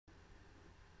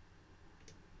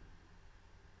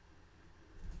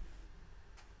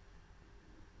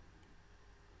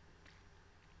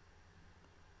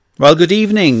Well, good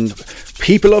evening,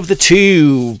 people of the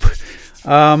tube.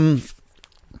 Do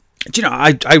you know,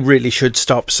 I really should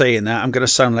stop saying that. I'm going to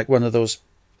sound like one of those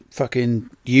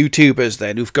fucking YouTubers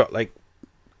then who've got like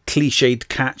cliched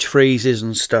catchphrases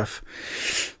and stuff,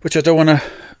 which I don't want to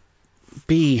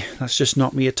be. That's just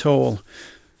not me at all.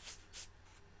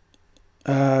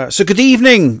 So good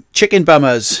evening, chicken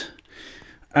bummers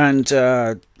and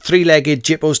three-legged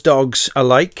Jippos dogs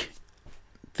alike.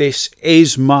 This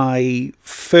is my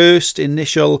first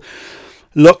initial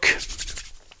look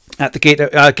at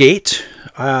the gate.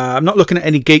 I'm not looking at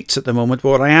any gates at the moment, but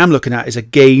what I am looking at is a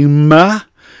game,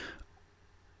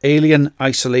 Alien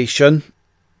Isolation.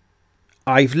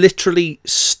 I've literally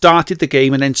started the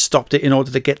game and then stopped it in order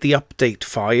to get the update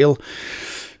file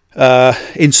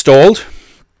installed.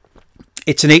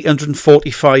 It's an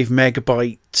 845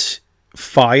 megabyte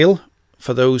file,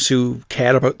 for those who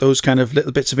care about those kind of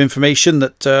little bits of information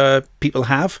that people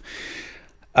have.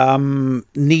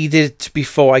 Needed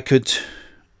before I could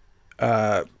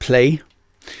play.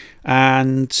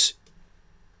 And,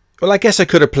 well, I guess I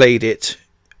could have played it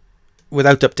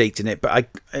without updating it, but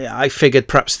I figured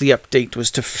perhaps the update was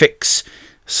to fix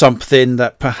something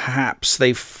that perhaps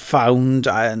they found,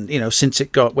 and, you know, since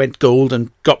it went gold and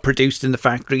got produced in the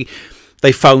factory,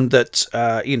 they found that,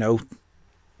 you know,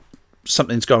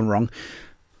 something's gone wrong.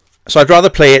 So I'd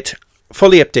rather play it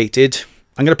fully updated.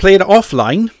 I'm going to play it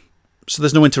offline, so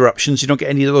there's no interruptions. You don't get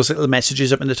any of those little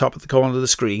messages up in the top of the corner of the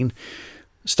screen,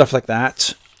 stuff like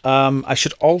that. I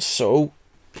should also,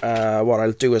 what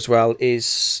I'll do as well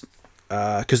is,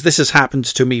 because this has happened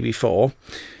to me before,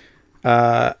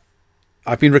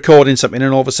 I've been recording something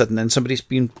and all of a sudden then somebody's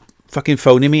been fucking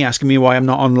phoning me, asking me why I'm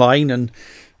not online and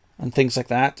things like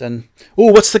that. And,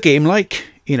 oh, what's the game like?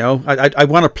 You know, I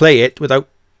want to play it without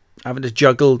having to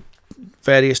juggle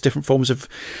various different forms of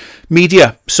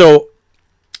media. So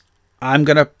I'm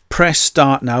going to press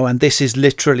start now, and this is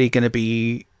literally going to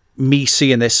be me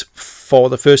seeing this for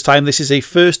the first time. This is a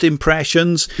first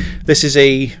impressions. This is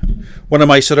one of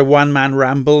my sort of one-man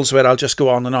rambles where I'll just go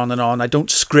on and on and on. I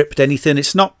don't script anything.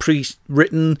 It's not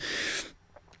pre-written.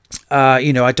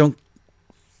 You know, I don't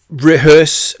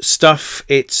rehearse stuff.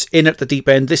 It's in at the deep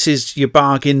end. This is your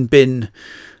bargain bin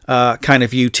kind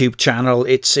of YouTube channel.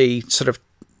 It's a sort of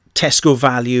Tesco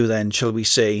value then, shall we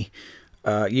say,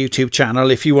 YouTube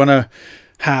channel. If you want to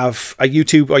have a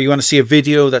YouTube, or you want to see a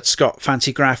video that's got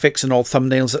fancy graphics and all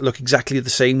thumbnails that look exactly the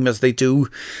same as they do,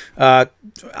 I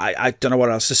don't know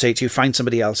what else to say to you. Find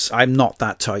somebody else. I'm not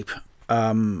that type.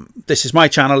 This is my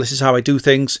channel. This is how I do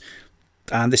things,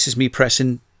 and this is me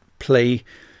pressing play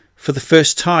for the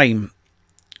first time.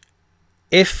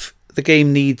 If the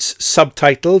game needs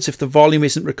subtitles, if the volume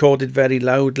isn't recorded very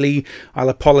loudly, I'll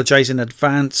apologise in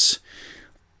advance.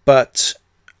 But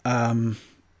I'll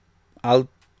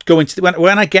go into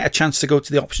when I get a chance to go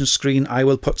to the options screen, I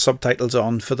will put subtitles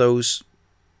on for those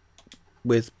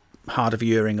with hard of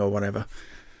hearing or whatever.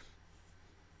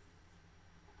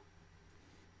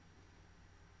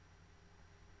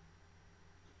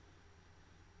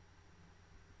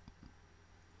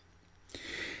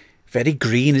 Very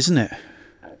green, isn't it?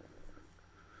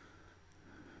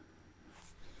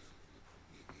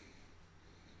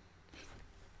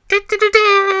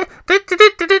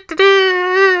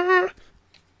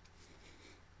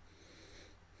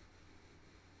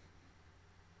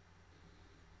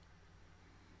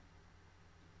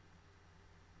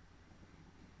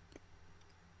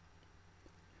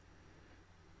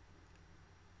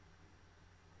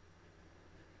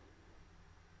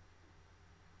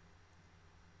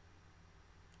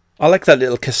 I like that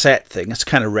little cassette thing. It's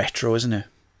kind of retro, isn't it?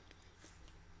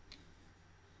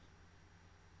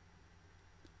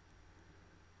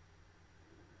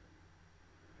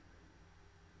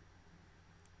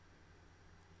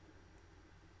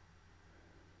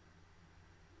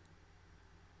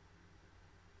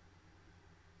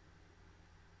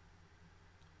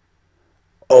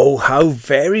 Oh, how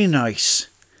very nice.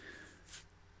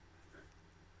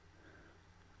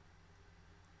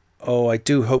 Oh, I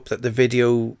do hope that the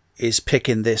video is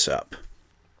picking this up.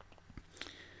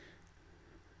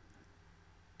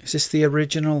 Is this the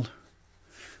original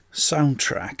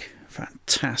soundtrack?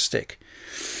 Fantastic.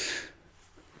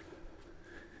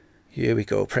 Here we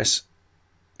go. Press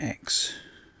X.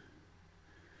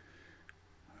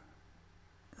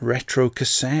 Retro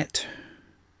cassette.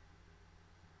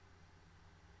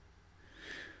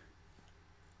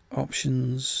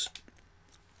 Options.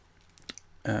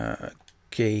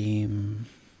 Game.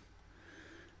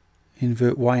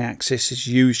 Invert y-axis is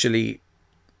usually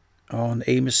on.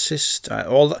 Aim assist.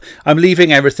 I'm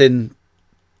leaving everything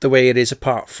the way it is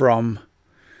apart from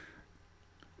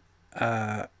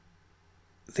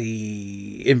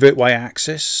the invert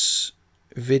y-axis,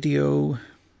 video,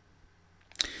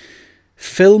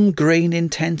 film grain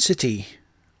intensity.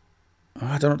 Oh,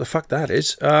 I don't know what the fuck that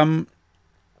is.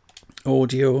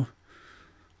 Audio,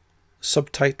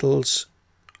 subtitles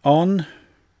on.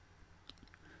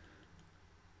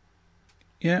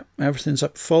 Yeah, everything's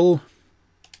up full.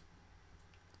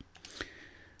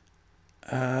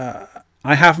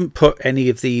 I haven't put any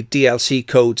of the DLC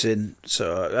codes in,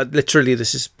 so literally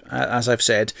this is, as I've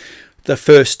said, the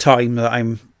first time that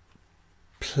I'm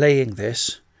playing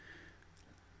this.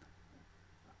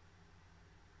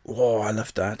 Oh, I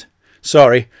love that.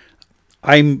 Sorry,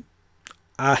 I'm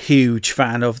a huge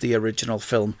fan of the original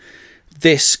film.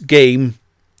 This game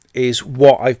is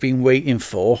what I've been waiting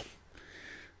for,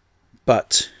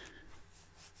 but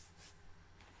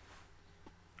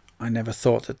I never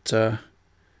thought that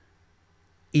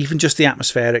even just the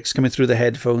atmospherics coming through the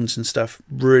headphones and stuff,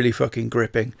 really fucking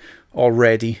gripping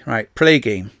already. Right, play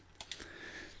game.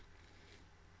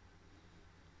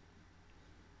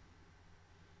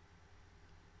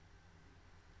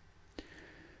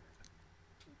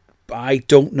 I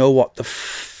don't know what the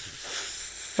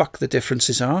fuck the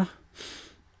differences are.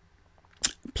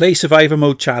 Play survivor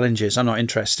mode challenges. I'm not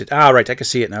interested. Ah, right, I can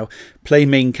see it now. Play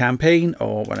main campaign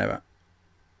or whatever.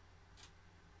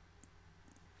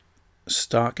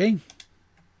 Start game.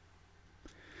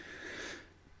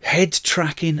 Head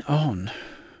tracking on.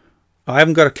 I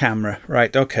haven't got a camera.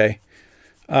 Right, okay.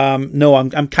 No,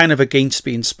 I'm kind of against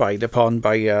being spied upon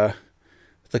by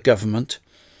the government.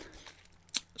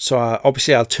 So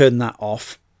obviously I'll turn that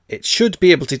off. It should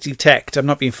be able to detect. I'm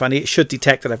not being funny. It should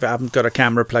detect that I haven't got a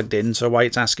camera plugged in. So why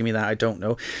it's asking me that, I don't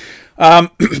know.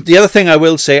 The other thing I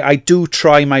will say, I do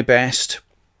try my best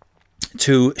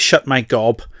to shut my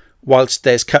gob whilst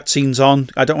there's cutscenes on.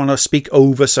 I don't want to speak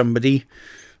over somebody,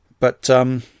 but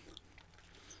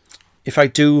if I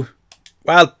do,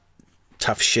 well,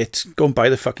 tough shit. Go and buy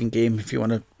the fucking game if you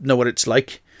want to know what it's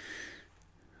like.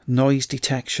 Noise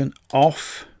detection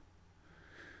off.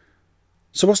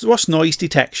 So what's noise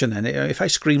detection then? If I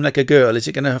scream like a girl, is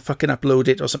it going to fucking upload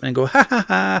it or something and go ha ha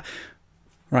ha?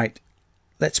 Right,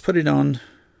 let's put it on.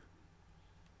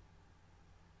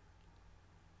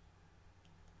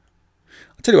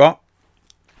 I'll tell you what,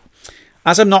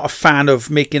 as I'm not a fan of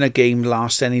making a game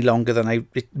last any longer than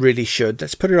it really should,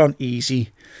 let's put it on easy.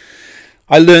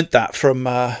 I learnt that from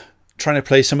trying to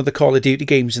play some of the Call of Duty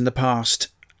games in the past,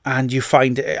 and you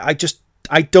find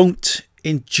I don't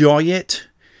enjoy it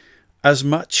as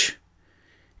much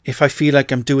if I feel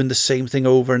like I'm doing the same thing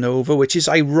over and over, which is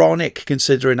ironic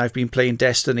considering I've been playing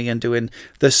Destiny and doing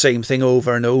the same thing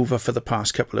over and over for the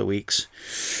past couple of weeks.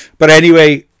 But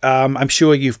anyway, I'm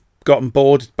sure you've gotten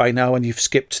bored by now and you've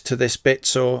skipped to this bit,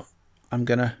 so I'm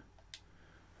gonna...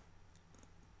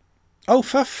 Oh,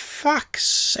 for fuck's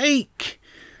sake!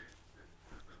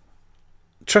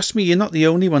 Trust me, you're not the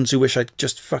only ones who wish I'd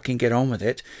just fucking get on with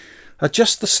it.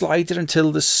 Adjust the slider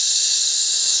until the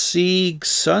Sieg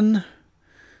Sun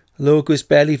logo is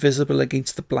barely visible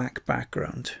against the black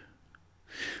background.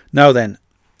 Now then,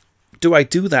 do I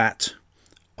do that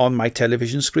on my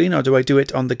television screen or do I do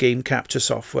it on the game capture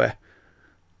software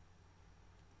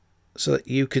so that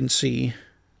you can see?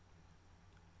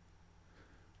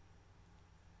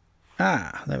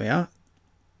 Ah, there we are.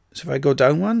 So if I go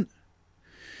down one,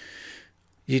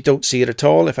 you don't see it at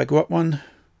all. If I go up one,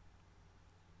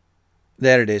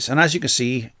 there it is. And as you can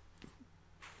see,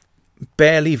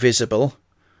 barely visible.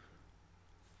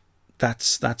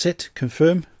 That's it.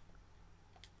 Confirm.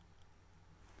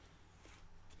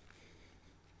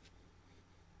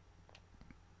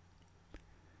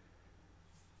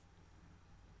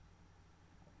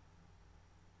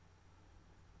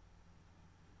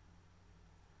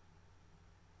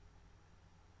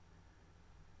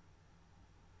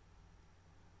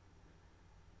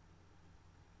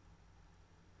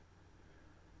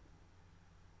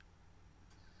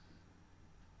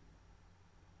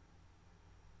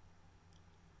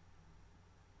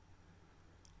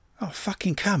 Oh,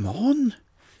 fucking come on.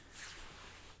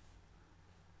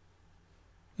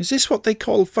 Is this what they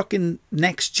call fucking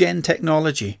next-gen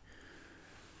technology?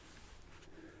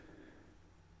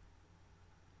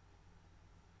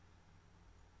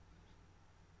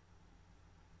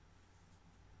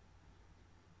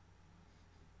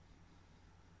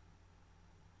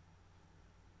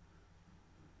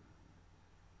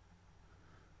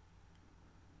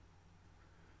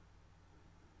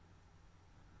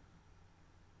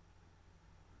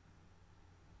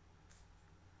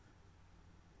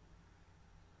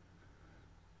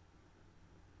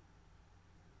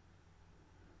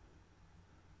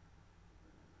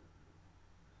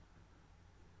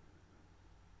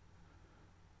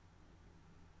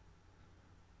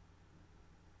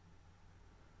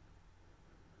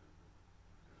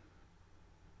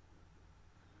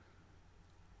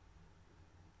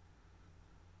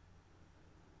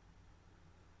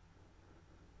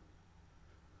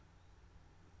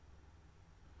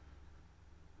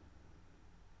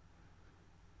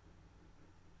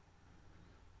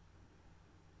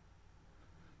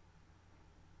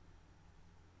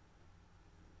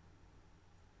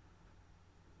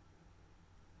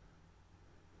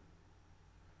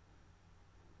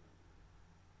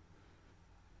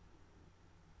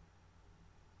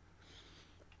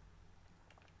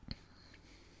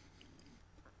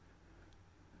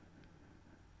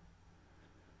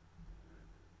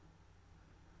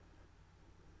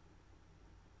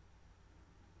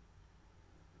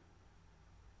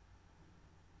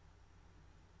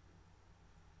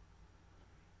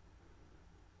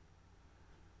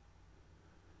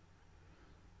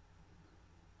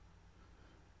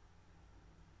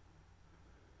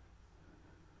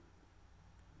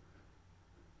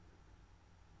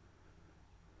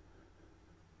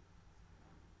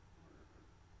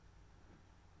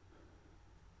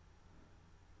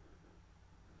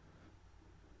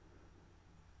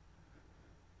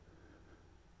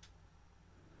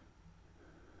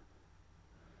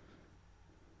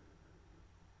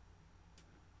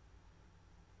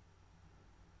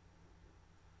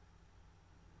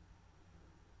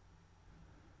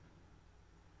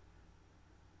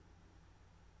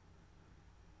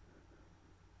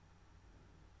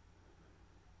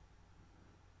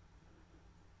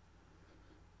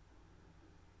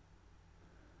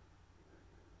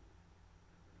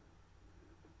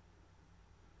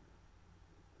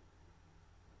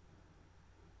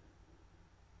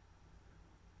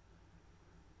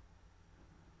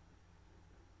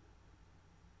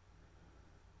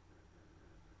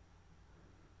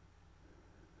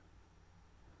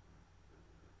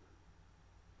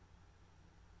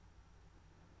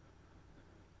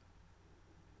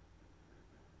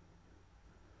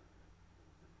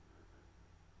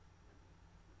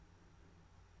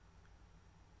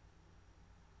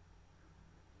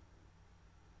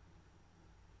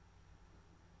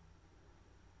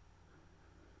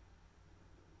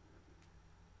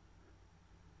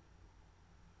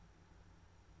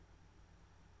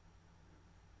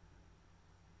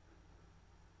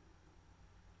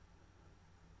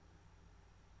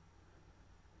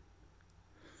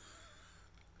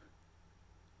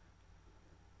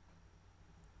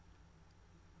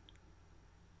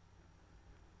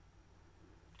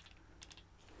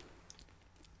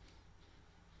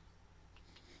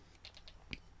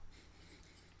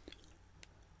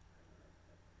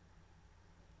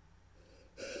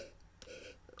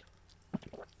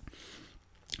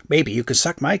 Maybe you could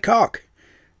suck my cock.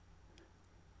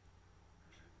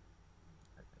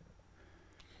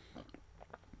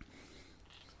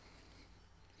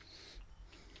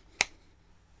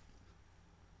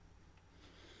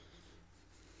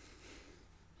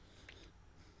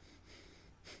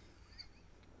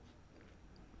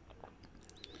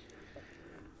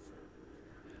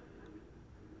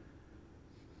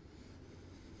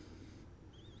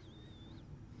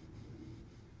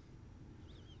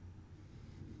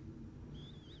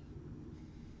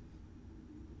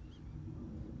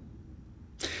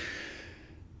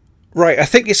 Right, I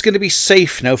think it's going to be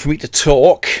safe now for me to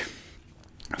talk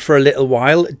for a little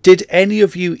while. Did any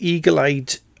of you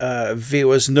eagle-eyed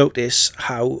viewers notice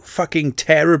how fucking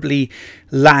terribly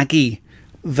laggy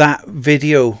that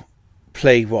video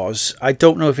play was? I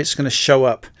don't know if it's going to show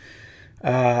up,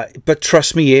 but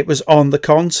trust me, it was on the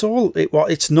console.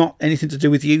 It's not anything to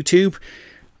do with YouTube.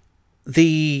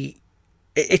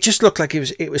 It just looked like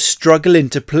it was struggling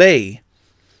to play.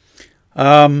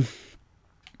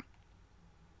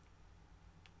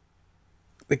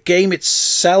 The game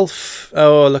itself,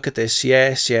 oh, look at this.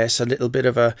 Yes, a little bit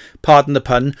of a, pardon the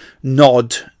pun,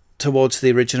 nod towards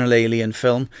the original Alien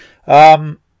film.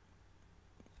 I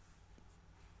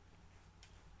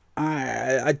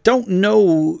don't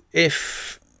know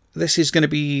if this is going to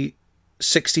be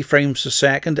 60 frames per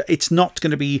second. It's not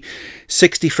going to be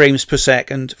 60 frames per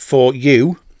second for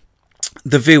you,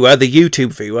 the viewer, the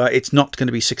YouTube viewer. It's not going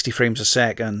to be 60 frames a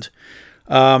second.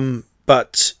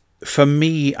 But for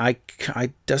me,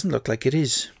 it doesn't look like it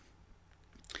is.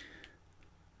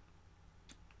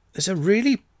 There's a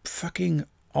really fucking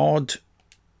odd,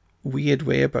 weird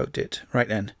way about it. Right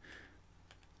then.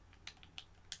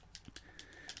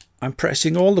 I'm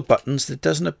pressing all the buttons. That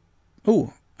doesn't...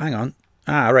 Oh, hang on.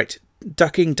 Ah, right.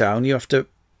 Ducking down, you have to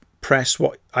press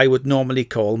what I would normally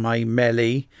call my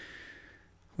melee,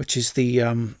 which is the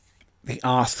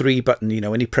R3 button, you know,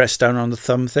 when you press down on the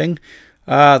thumb thing.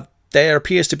 There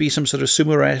appears to be some sort of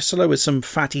sumo wrestler with some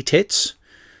fatty tits.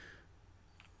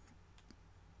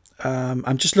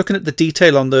 I'm just looking at the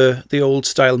detail on the old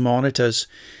style monitors,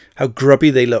 how grubby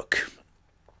they look.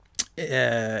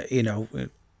 You know,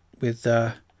 with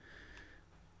the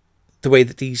way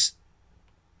that these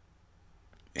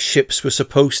ships were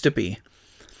supposed to be.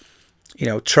 You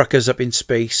know, truckers up in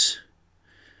space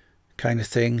kind of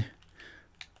thing.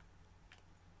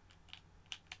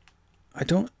 I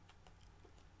don't...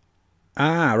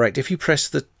 Ah, right. If you press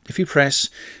L1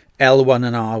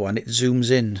 and R1, it zooms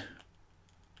in.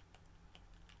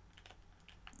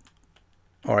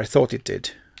 Or I thought it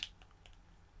did.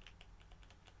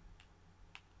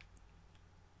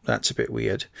 That's a bit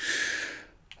weird.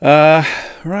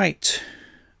 Right.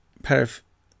 Pair of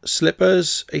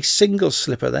slippers. A single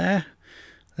slipper there.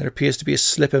 There appears to be a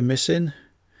slipper missing.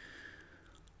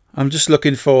 I'm just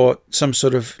looking for some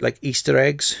sort of like Easter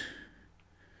eggs.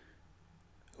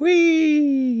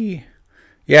 Whee!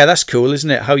 Yeah, that's cool,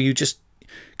 isn't it? How you just...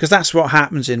 Because that's what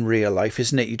happens in real life,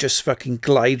 isn't it? You just fucking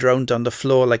glide around on the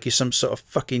floor like you're some sort of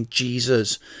fucking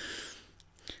Jesus.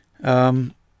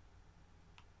 War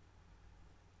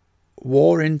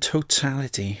in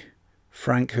Totality.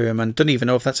 Frank Herman. Don't even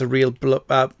know if that's a real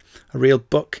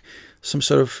book. Some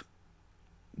sort of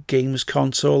games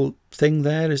console thing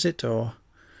there, is it? Or...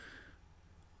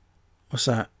 What's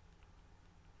that?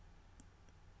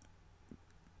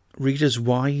 Readers'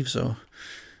 Wives, or...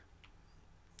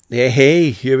 Yeah,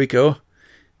 hey, here we go.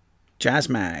 Jazz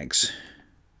Mags.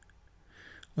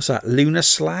 What's that? Lunar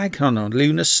Slag? Oh no,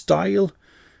 Lunar Style.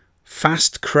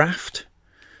 Fast Craft.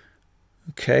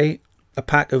 Okay. A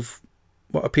pack of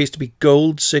what appears to be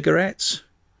gold cigarettes.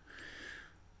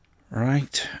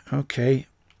 Right, okay.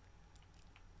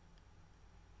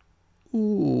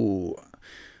 Ooh.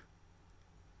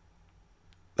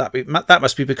 That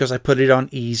must be because I put it on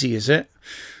easy, is it?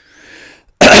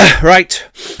 Right.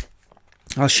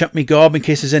 I'll shut me gob in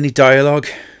case there's any dialogue.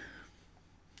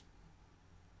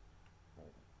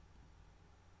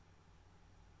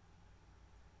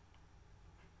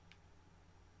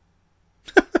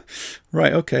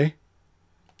 Right, okay.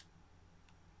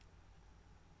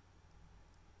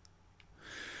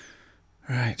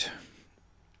 Right.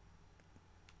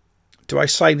 Do I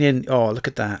sign in? Oh, look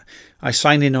at that. I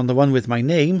sign in on the one with my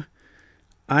name,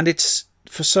 and it's,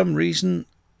 for some reason,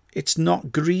 it's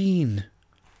not green.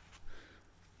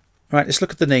 Right, let's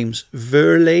look at the names.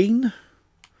 Verlaine.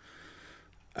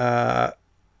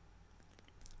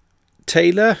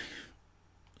 Taylor.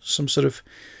 Some sort of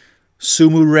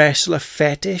sumo wrestler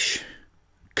fetish.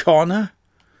 Connor.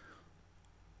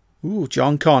 Ooh,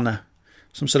 John Connor.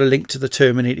 Some sort of link to the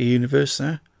Terminator universe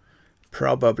there.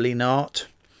 Probably not.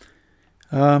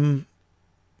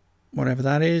 whatever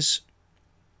that is,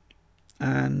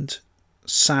 and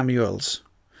Samuel's.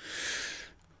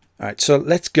 Alright, so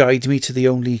let's guide me to the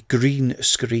only green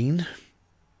screen.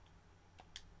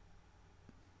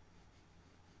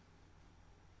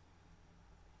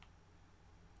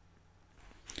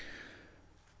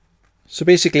 So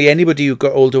basically anybody who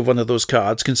got hold of one of those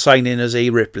cards can sign in as A.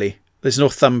 Ripley. There's no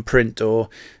thumbprint or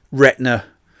retina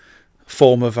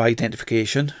form of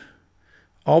identification.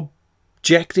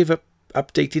 Objective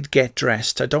updated get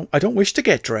dressed. I don't wish to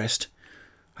get dressed.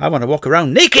 I want to walk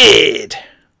around naked.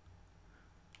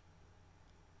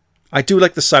 I do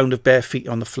like the sound of bare feet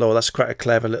on the floor. That's quite a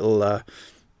clever little...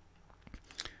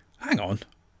 Hang on.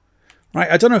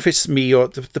 Right, I don't know if it's me or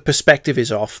the perspective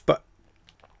is off, but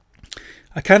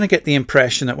I kind of get the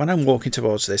impression that when I'm walking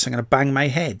towards this, I'm going to bang my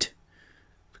head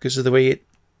because of the way it...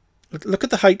 Look at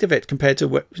the height of it compared to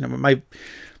what, you know,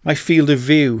 my field of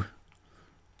view.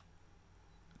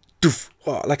 Doof,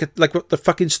 oh, like what the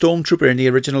fucking stormtrooper in the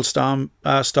original Star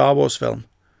Wars film.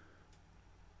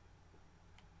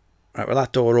 Right, well,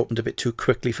 that door opened a bit too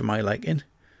quickly for my liking.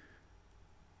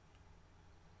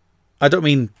 I don't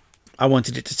mean I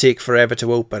wanted it to take forever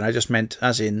to open. I just meant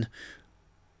as in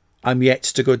I'm yet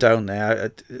to go down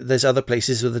there. There's other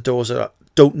places where the doors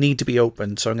don't need to be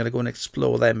opened, so I'm going to go and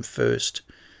explore them first.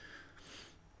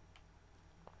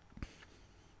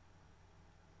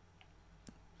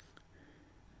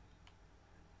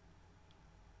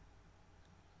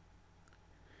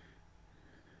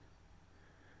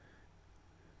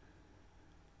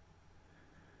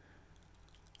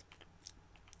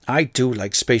 I do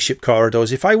like spaceship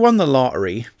corridors. If I won the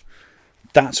lottery,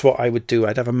 that's what I would do.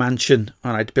 I'd have a mansion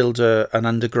and I'd build an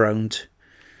underground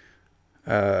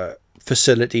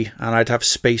facility and I'd have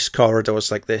space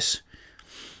corridors like this.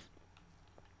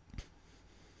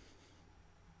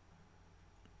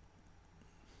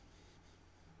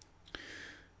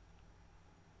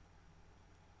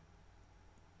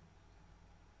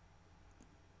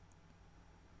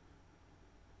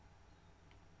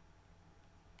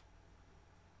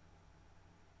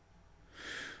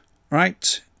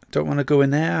 Right, don't want to go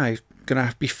in there. I'm going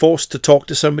to be forced to talk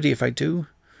to somebody if I do.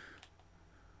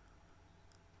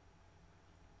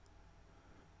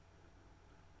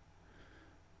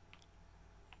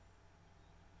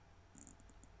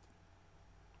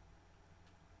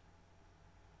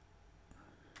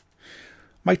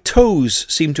 My toes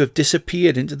seem to have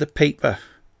disappeared into the paper.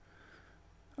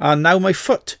 And now my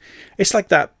foot. It's like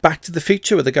that Back to the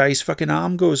Future where the guy's fucking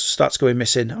arm starts going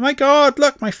missing. Oh my god,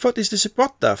 look, my foot is disappeared.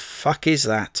 What the fuck is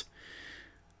that?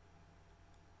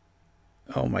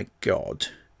 Oh my god.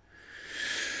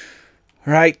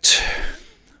 Right.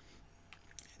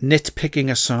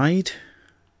 Nitpicking aside.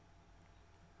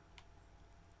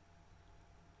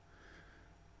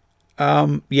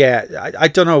 Yeah, I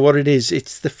don't know what it is.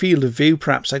 It's the field of view,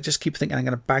 perhaps. I just keep thinking I'm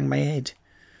going to bang my head.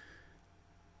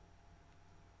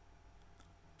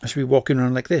 I should be walking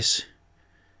around like this.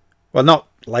 Well, not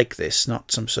like this,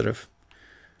 not some sort of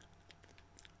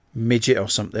midget or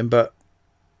something, but...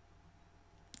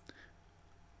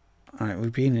 Alright,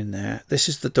 we've been in there. This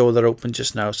is the door that opened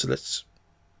just now, so let's...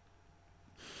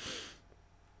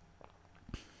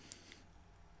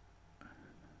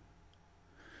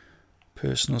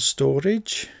 Personal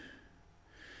storage.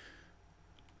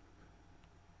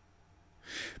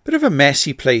 Bit of a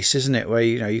messy place, isn't it? Where,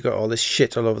 you know, you got all this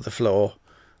shit all over the floor.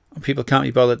 And people can't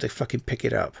be bothered to fucking pick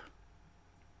it up.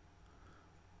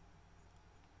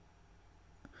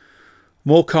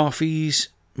 More coffees,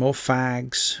 more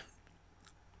fags.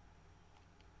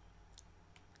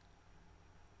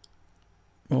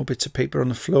 More bits of paper on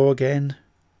the floor again.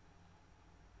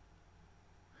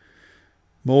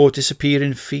 More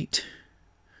disappearing feet.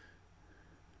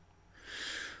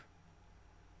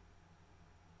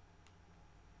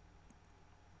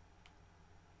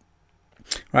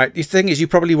 Right, the thing is, you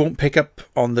probably won't pick up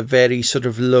on the very sort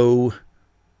of low,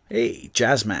 hey,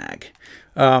 jazz mag,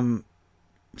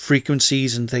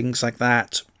 frequencies and things like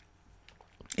that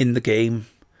in the game.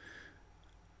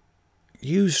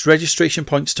 Use registration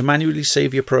points to manually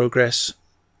save your progress.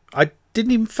 I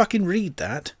didn't even fucking read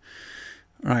that.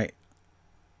 Right,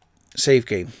 save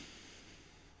game.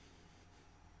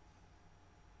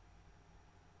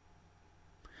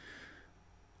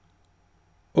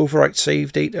 Overwrite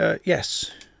save data, yes.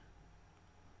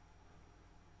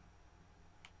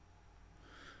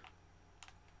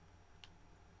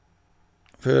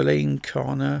 Verlaine,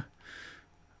 Connor.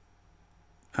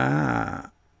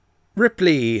 Ah.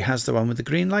 Ripley has the one with the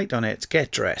green light on it. Get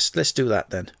dressed. Let's do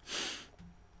that then.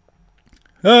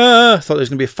 Ah, I thought there was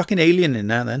going to be a fucking alien in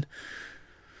there then.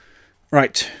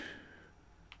 Right.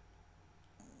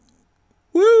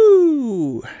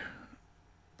 Woo!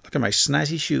 Look at my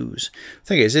snazzy shoes.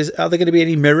 Thing is are there going to be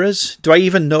any mirrors? Do I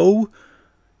even know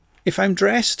if I'm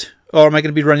dressed? Or am I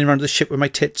going to be running around the ship with my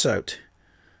tits out?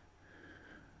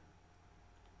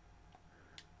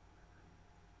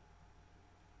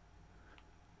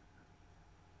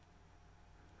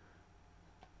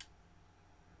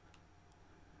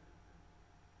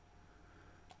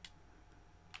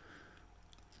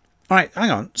 Alright,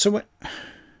 hang on. So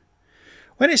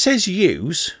when it says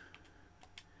use,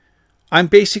 I'm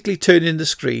basically turning the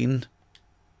screen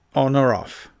on or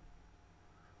off.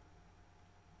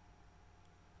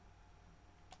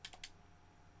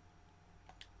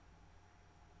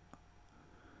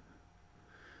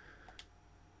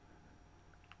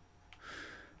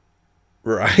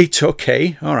 Right,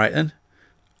 okay. Alright then.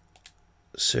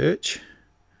 Search.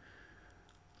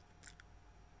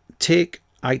 Take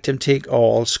item, take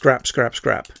all, scrap, scrap,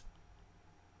 scrap.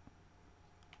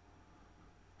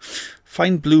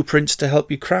 Find blueprints to help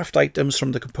you craft items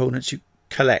from the components you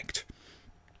collect.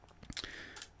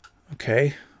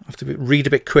 Okay, I have to read a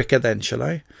bit quicker then, shall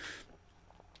I?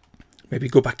 Maybe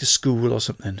go back to school or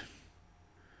something.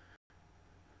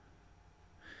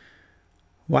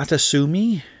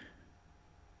 Watasumi?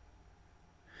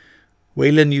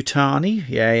 Wayland Yutani?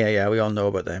 Yeah, we all know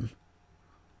about them.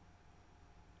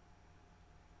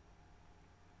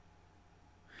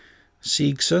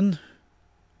 Siegson.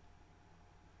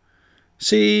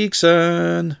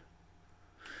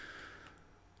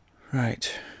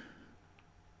 Right.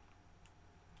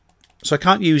 So I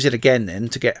can't use it again then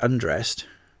to get undressed.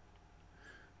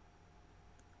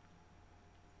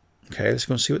 Okay, let's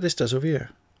go and see what this does over here.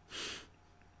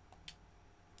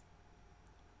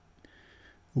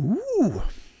 Ooh.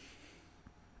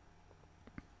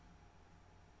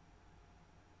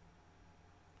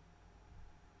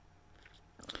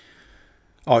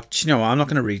 Oh, you know what? I'm not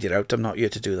going to read it out. I'm not here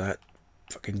to do that.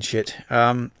 Fucking shit.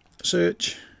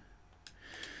 Search.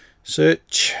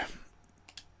 Search.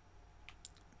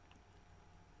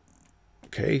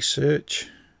 Okay, search.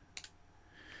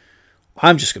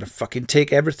 I'm just going to fucking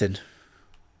take everything.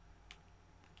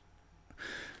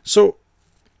 So,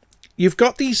 you've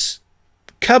got these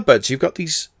cupboards. You've got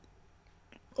these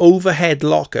overhead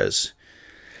lockers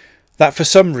that for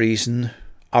some reason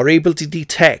are able to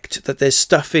detect that there's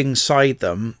stuff inside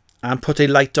them and put a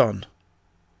light on.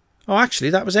 Oh, actually,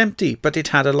 that was empty, but it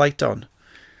had a light on.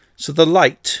 So the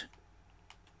light,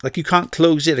 like you can't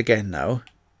close it again now.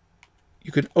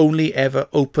 You can only ever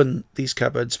open these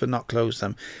cupboards but not close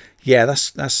them. Yeah,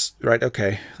 that's right,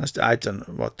 okay. I don't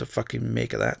know what to fucking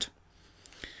make of that.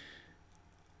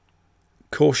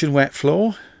 Caution wet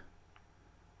floor.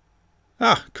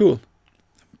 Ah, cool.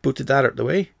 Booted that out of the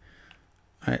way.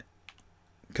 Right.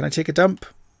 Can I take a dump?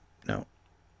 No.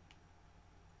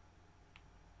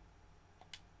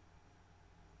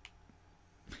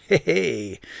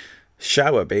 Hey,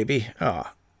 shower, baby.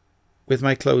 Ah, with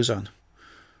my clothes on.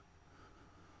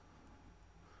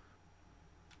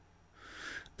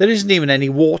 There isn't even any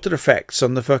water effects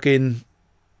on the fucking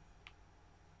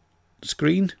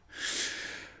screen.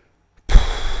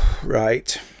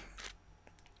 Right.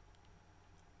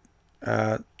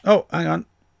 Oh, hang on.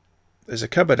 There's a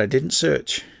cupboard I didn't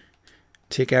search.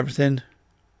 Take everything.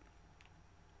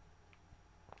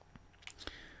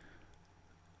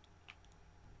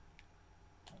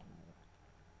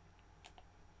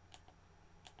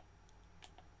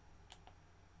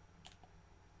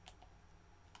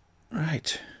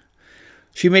 Right.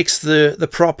 She makes the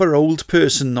proper old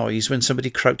person noise when somebody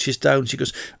crouches down. She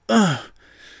goes, ugh.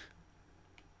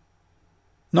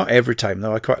 Not every time,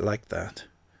 though. I quite like that.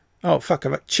 Oh, fuck.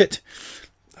 Shit.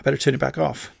 I better turn it back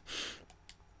off.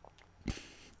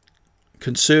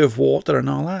 Conserve water and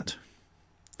all that.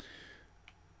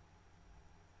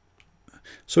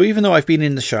 So even though I've been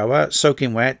in the shower,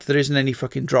 soaking wet, there isn't any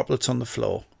fucking droplets on the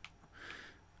floor.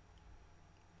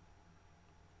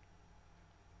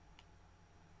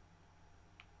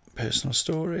 Personal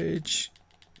storage.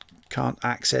 Can't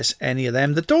access any of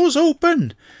them. The door's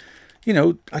open. You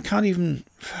know, I can't even...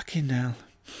 Fucking hell.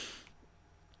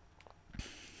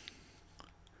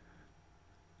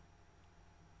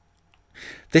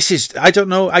 This is... I don't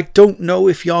know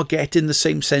if you're getting the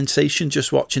same sensation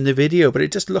just watching the video, but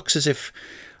it just looks as if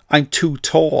I'm too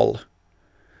tall.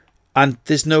 And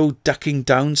there's no ducking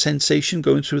down sensation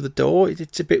going through the door.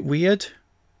 It's a bit weird.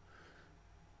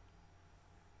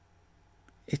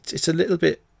 It's a little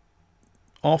bit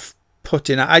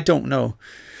off-putting. I don't know.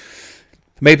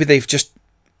 Maybe they've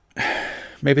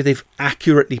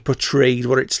accurately portrayed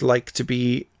what it's like to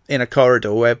be in a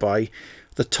corridor whereby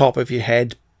the top of your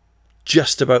head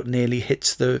just about nearly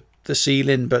hits the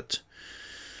ceiling, but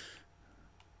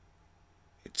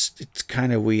it's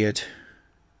kind of weird.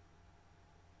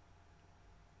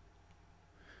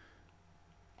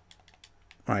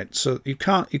 Right, so you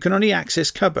can only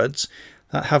access cupboards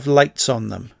that have lights on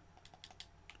them.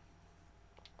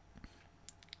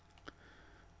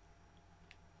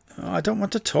 Oh, I don't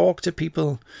want to talk to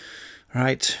people.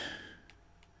 Right.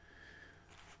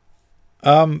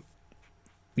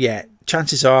 Yeah,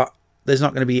 chances are there's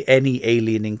not going to be any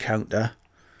alien encounter.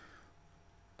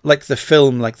 Like the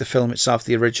film itself,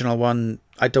 the original one,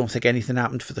 I don't think anything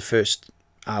happened for the first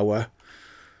hour.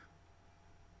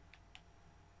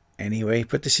 Anyway,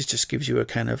 but this just gives you a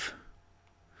kind of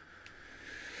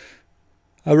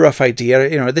a rough idea.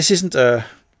 You know, this isn't a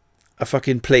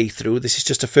fucking playthrough. This is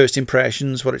just a first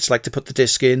impressions, what it's like to put the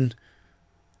disc in.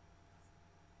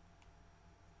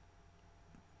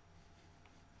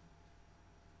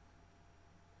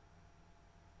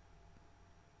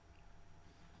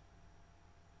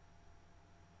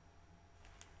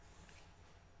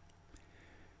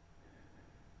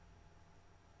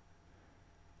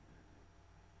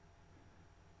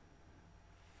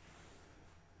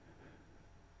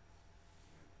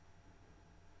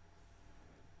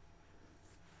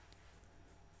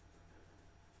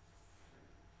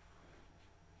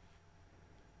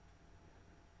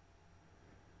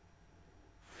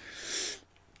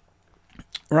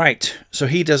 Right, so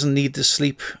he doesn't need to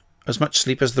sleep as much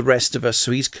sleep as the rest of us,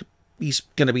 so he's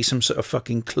going to be some sort of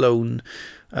fucking clone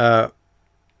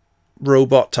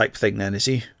robot type thing then, is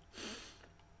he?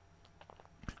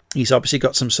 He's obviously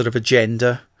got some sort of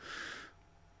agenda,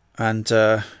 and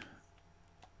you're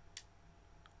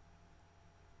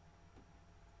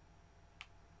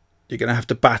going to have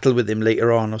to battle with him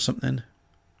later on or something.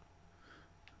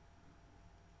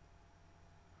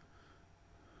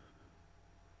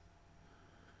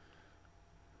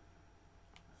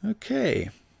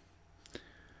 Okay.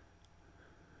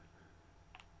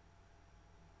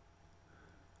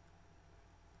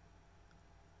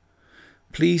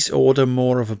 Please order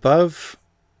more of above.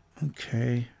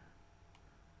 Okay.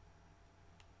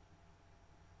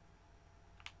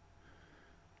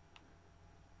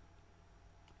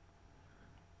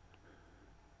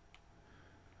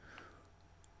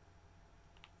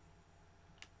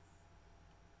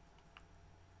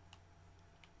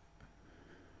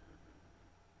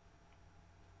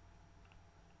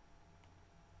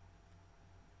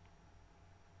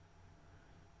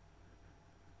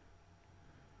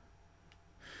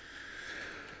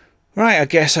 Right, I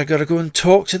guess I gotta go and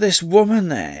talk to this woman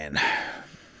then.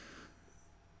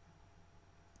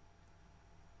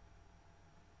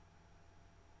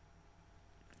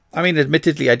 I mean,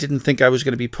 admittedly, I didn't think I was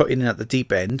going to be put in at the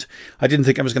deep end. I didn't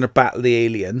think I was going to battle the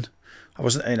alien. I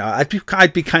wasn't, you know,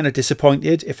 I'd be kind of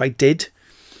disappointed if I did.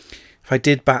 If I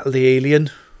did battle the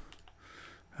alien,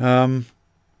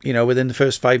 you know, within the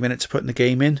first 5 minutes of putting the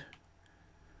game in.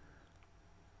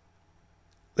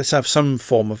 Let's have some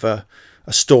form of a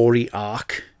story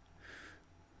arc.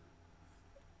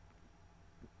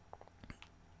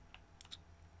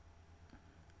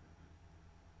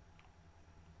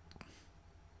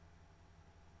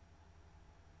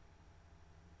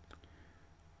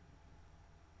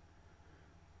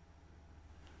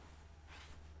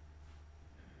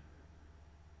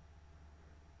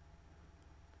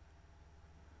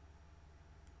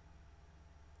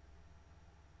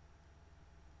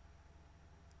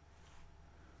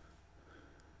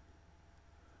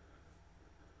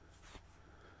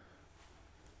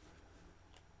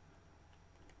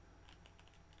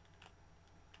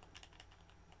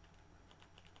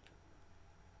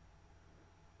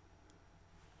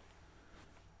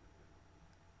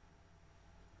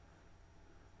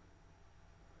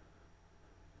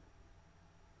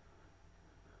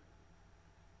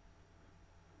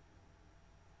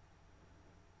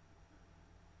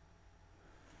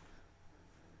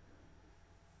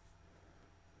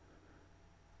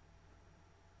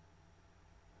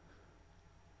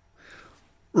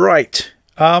 Right.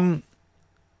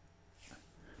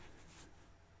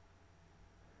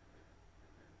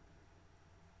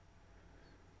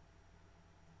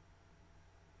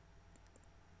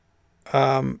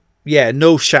 Yeah,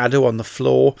 no shadow on the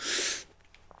floor.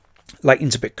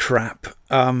 Lighting's a bit crap.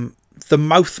 The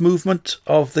mouth movement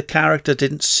of the character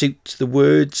didn't suit the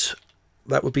words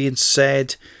that were being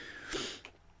said.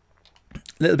 A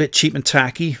little bit cheap and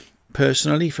tacky,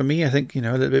 personally, for me. I think, you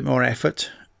know, a little bit more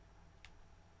effort.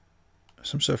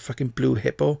 Some sort of fucking blue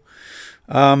hippo.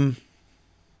 Oh,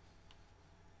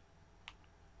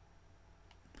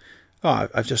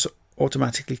 I've just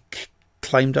automatically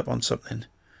climbed up on something.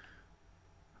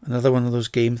 Another one of those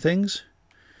game things.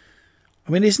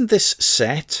 I mean, isn't this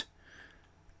set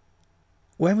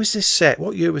when was this set?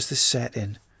 What year was this set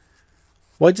in?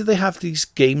 Why do they have these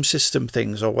game system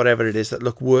things or whatever it is that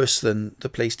look worse than the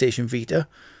PlayStation Vita?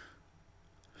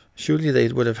 Surely they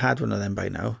would have had one of them by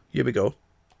now. Here we go.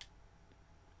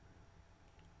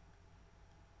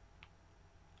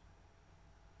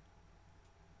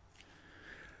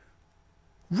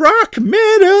 Rock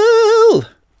metal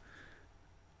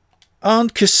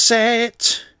on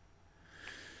cassette.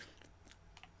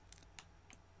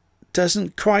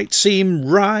 Doesn't quite seem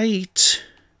right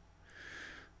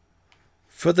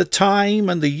for the time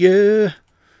and the year.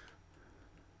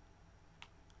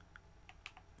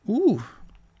 Ooh,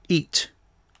 eat.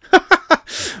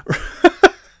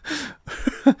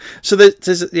 So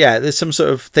there's some sort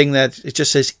of thing that it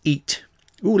just says eat.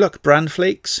 Ooh, look, bran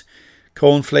flakes,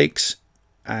 corn flakes,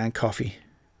 and coffee.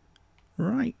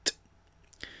 Right.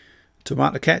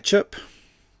 Tomato ketchup.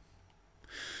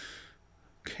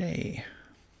 Okay.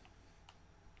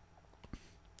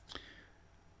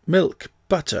 Milk,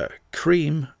 butter,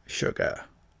 cream, sugar.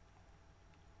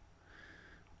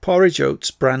 Porridge oats,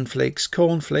 bran flakes,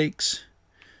 corn flakes.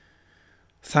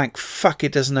 Thank fuck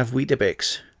it doesn't have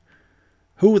Weetabix.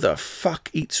 Who the fuck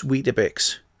eats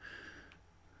Weetabix?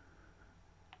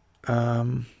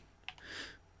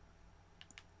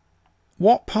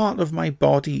 What part of my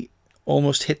body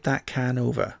almost hit that can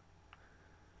over?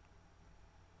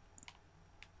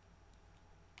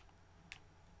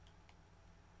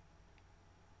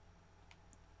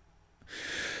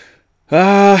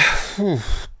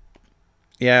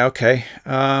 Yeah, okay.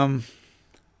 I'm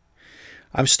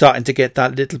starting to get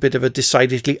that little bit of a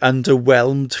decidedly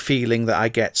underwhelmed feeling that I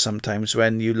get sometimes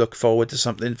when you look forward to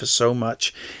something for so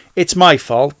much. It's my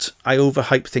fault. I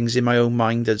overhype things in my own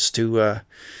mind as to,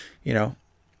 you know,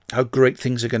 how great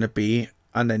things are going to be.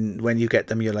 And then when you get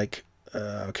them, you're like,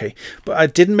 okay. But I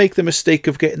didn't make the mistake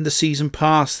of getting the season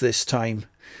pass this time,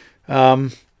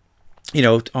 you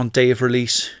know, on day of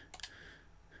release.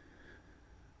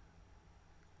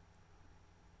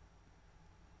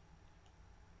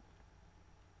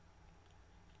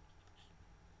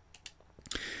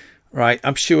 Right,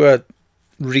 I'm sure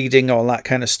reading all that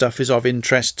kind of stuff is of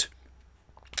interest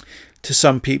to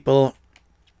some people.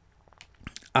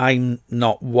 I'm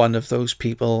not one of those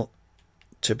people,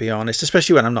 to be honest,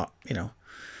 especially when I'm not, you know,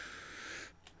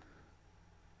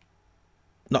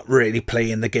 not really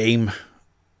playing the game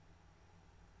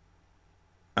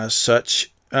as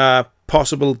such.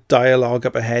 Possible dialogue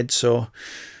up ahead, so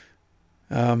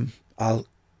I'll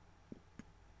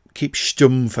keep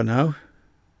stum for now.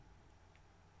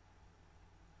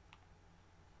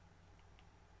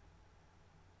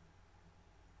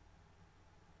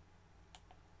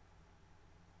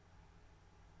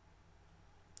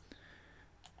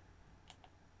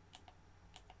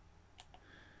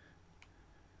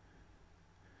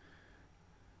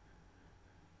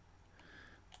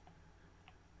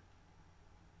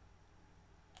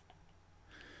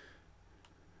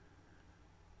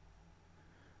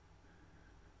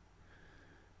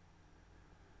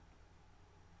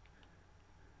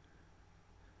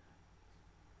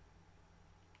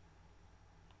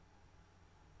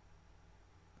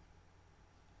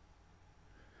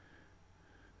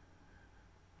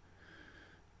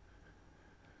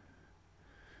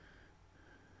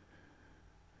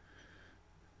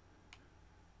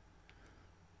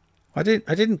 I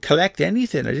didn't collect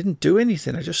anything. I didn't do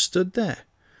anything. I just stood there.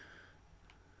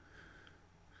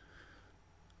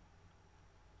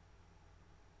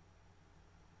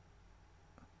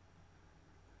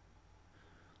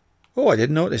 Oh, I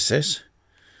didn't notice this.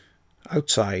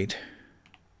 Outside.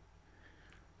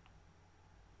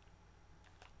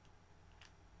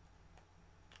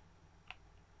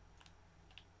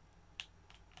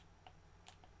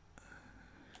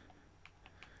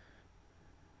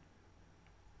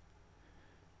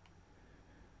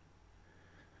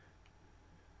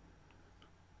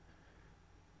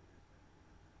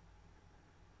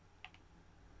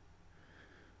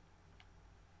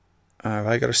 Have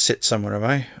I got to sit somewhere, have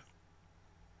I?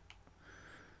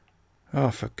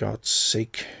 Oh, for God's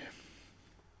sake.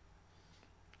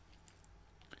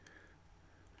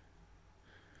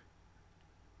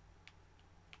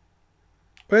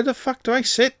 Where the fuck do I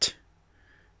sit?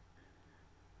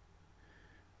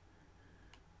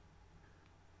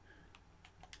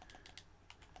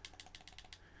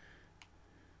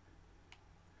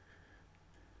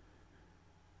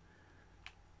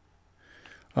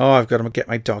 Oh, I've got to get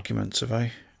my documents, have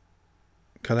I?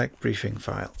 Collect briefing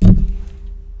file.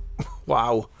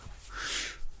 Wow.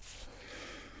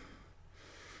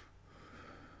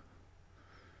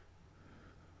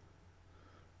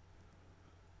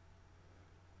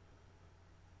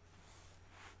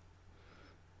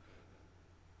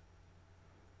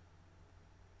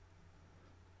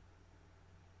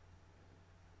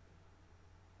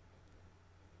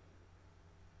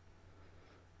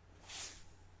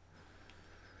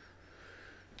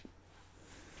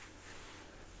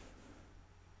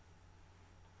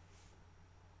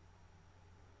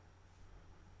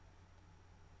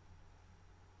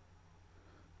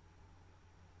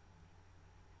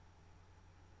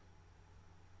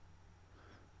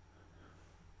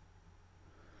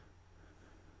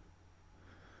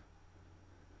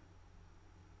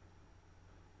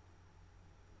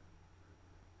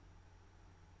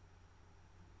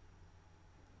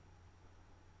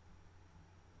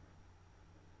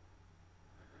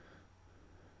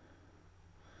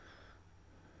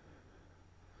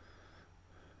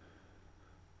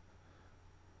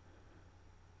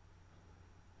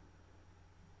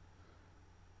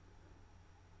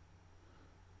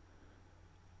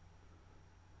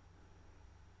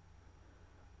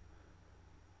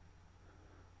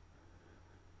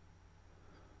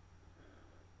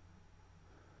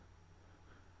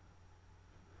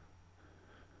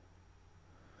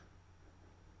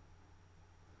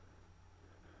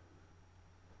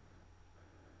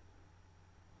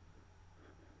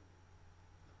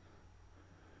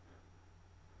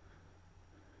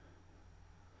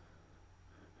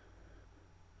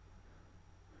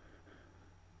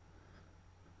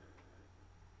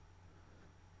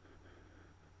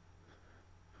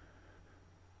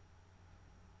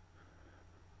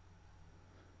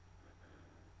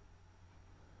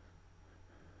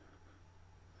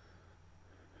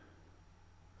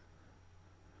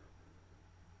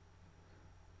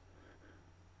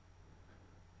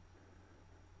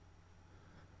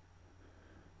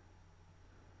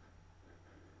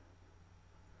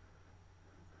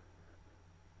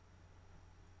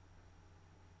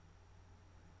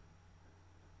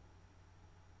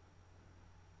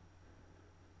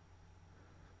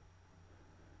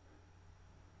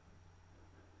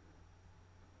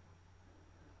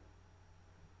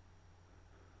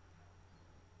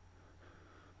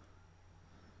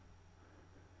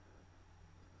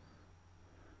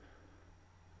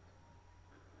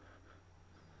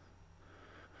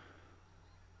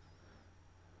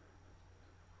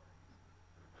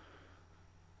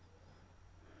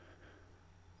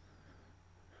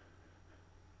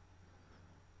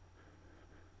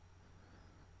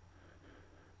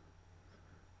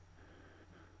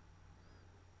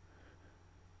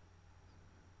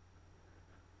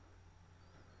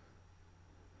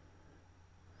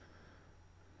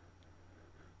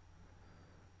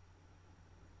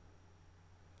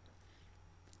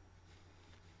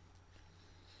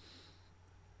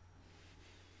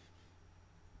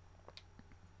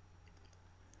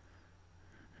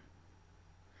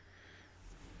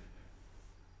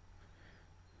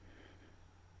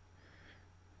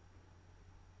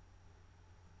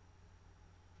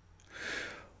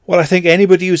 Well, I think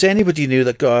anybody knew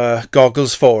that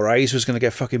Goggles 4 Eyes was going to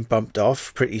get fucking bumped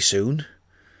off pretty soon.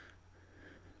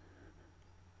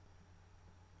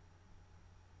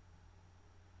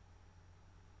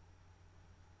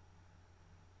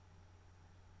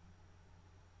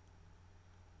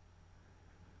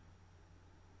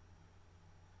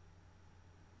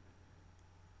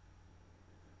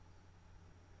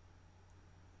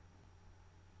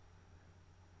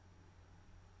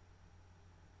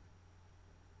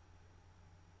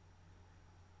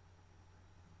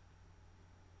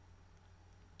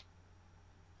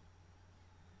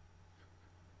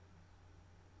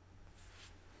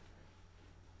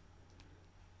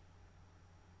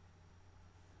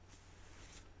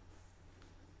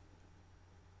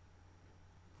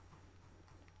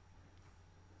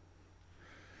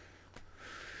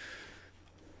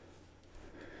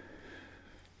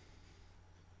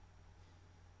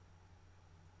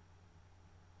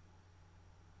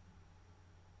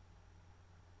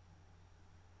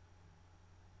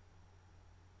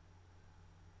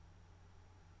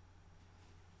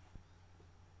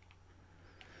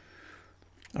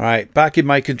 All right, back in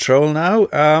my control now.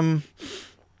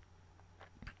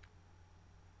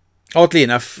 Oddly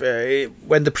enough,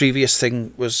 when the previous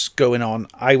thing was going on,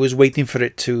 I was waiting for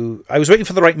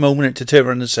the right moment to turn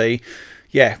around and say,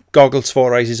 yeah, Goggles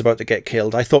 4 Eyes is about to get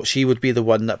killed. I thought she would be the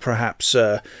one that perhaps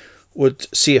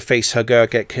would see a face hugger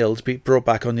get killed, be brought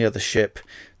back on the other ship.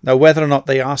 Now, whether or not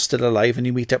they are still alive and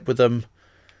you meet up with them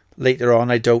later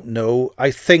on, I don't know. I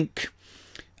think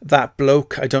that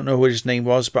bloke, I don't know what his name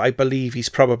was, but I believe he's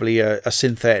probably a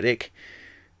synthetic.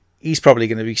 He's probably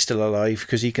going to be still alive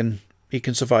because he can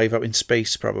survive out in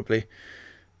space probably.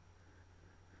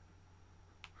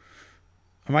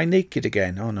 Am I naked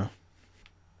again? Oh no.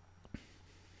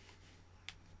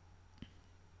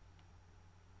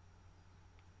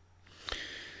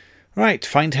 Right,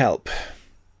 find help.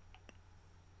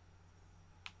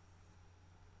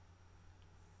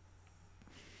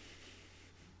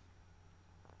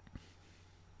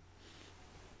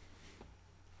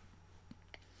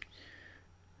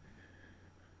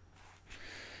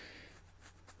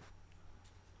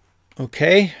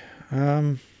 Okay.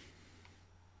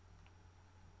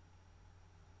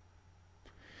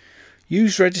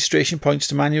 Use registration points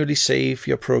to manually save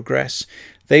your progress.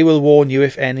 They will warn you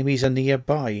if enemies are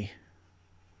nearby.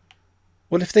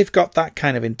 Well, if they've got that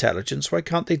kind of intelligence, why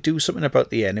can't they do something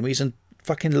about the enemies and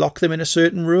fucking lock them in a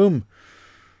certain room?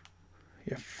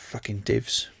 You fucking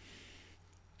divs.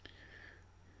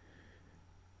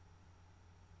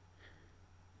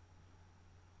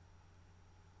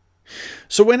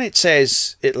 So when it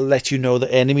says it'll let you know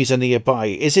that enemies are nearby,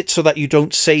 is it so that you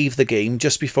don't save the game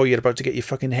just before you're about to get your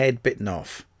fucking head bitten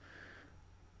off?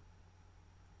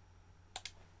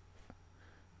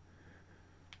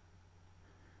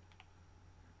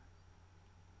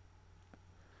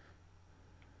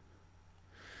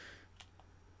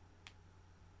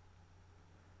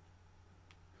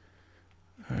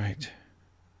 All right.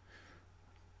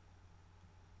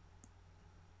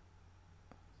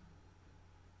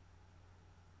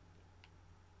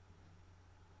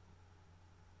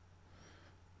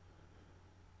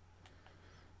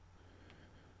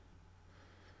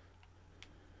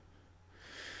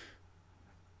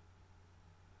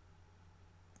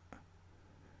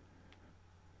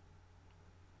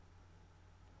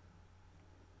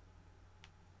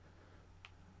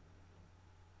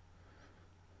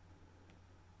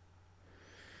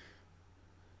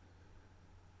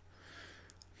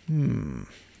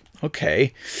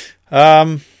 Okay.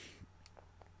 Well,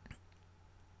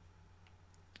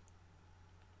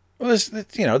 there's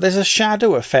a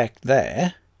shadow effect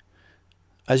there.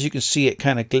 As you can see it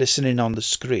kind of glistening on the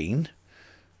screen.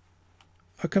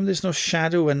 How come there's no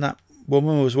shadow when that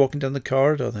woman was walking down the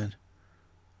corridor then?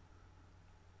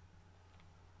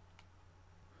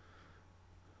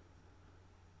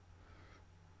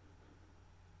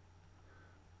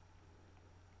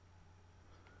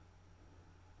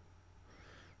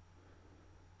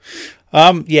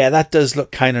 Yeah, that does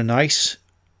look kind of nice.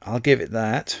 I'll give it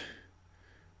that.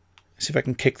 See if I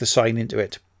can kick the sign into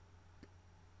it.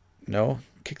 No,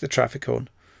 kick the traffic cone.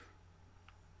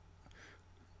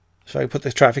 So I put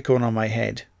the traffic cone on my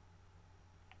head.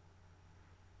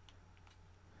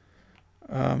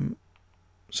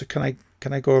 So can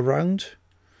I go around?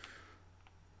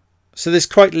 So there's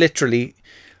quite literally,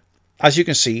 as you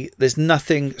can see, there's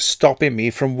nothing stopping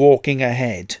me from walking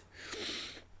ahead.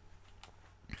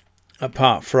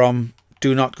 Apart from,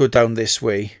 do not go down this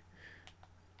way.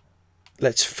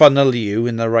 Let's funnel you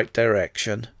in the right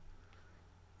direction.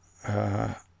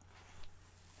 I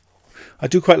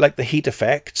do quite like the heat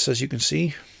effects, as you can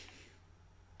see.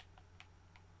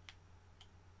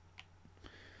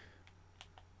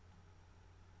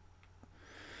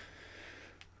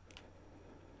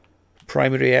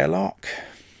 Primary airlock.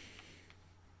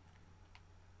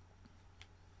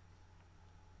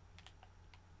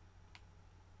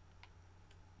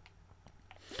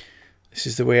 This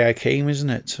is the way I came, isn't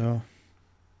it? So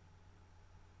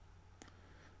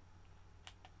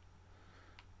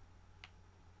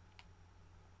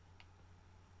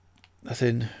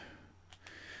nothing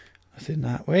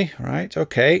that way, right?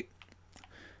 Okay.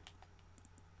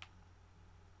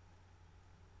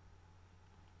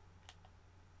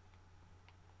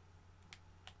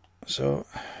 So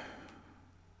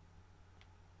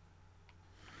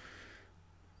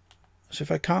if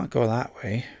I can't go that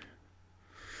way,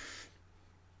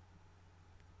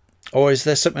 or is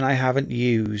there something I haven't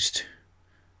used?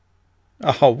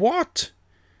 Oh, what?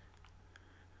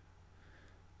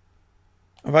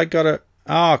 Have I got to...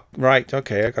 Oh, right,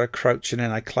 okay, I got to crouch and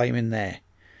then I climb in there.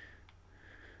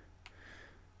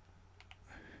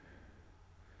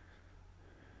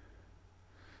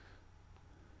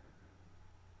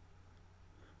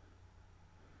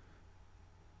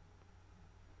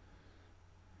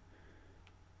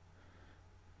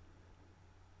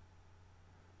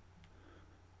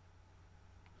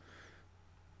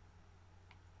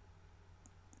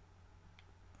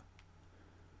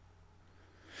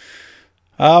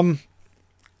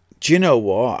 Do you know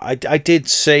what? I did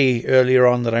say earlier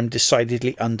on that I'm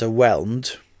decidedly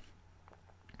underwhelmed.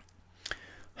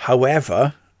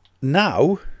 However,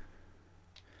 now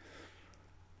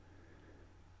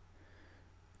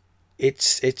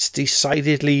it's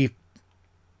decidedly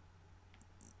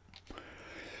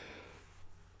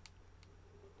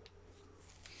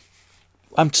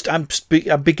I'm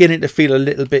beginning to feel a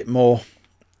little bit more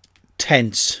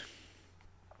tense.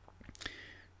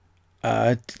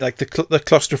 Like the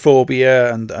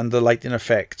claustrophobia and the lighting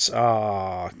effects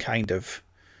are kind of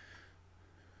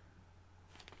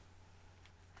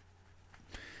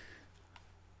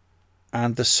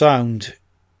and the sound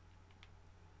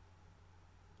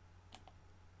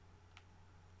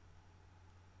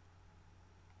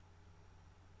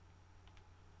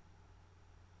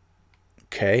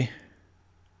okay.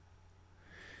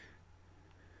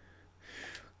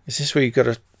 Is this where you've got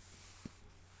to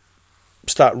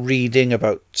start reading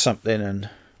about something? And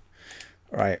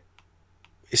right,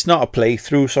 it's not a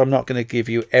playthrough, so I'm not going to give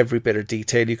you every bit of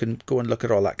detail. You can go and look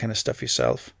at all that kind of stuff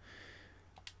yourself.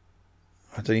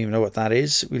 I don't even know what that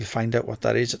is. We'll find out what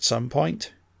that is at some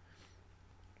point.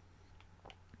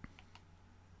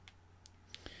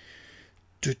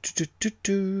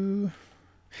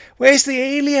 Where's the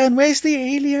alien? Where's the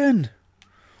alien?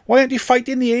 Why aren't you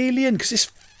fighting the alien? Because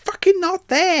it's fucking not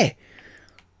there.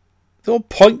 The whole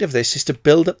point of this is to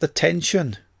build up the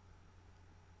tension.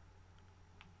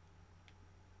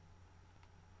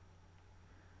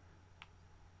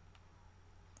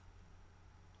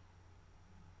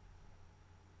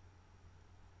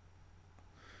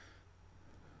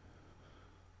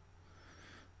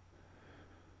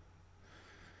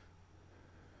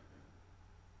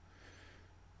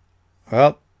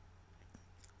 Well,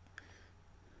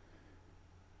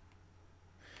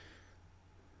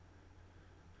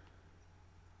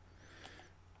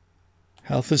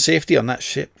 health and safety on that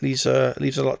ship leaves a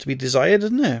lot to be desired,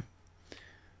 doesn't it?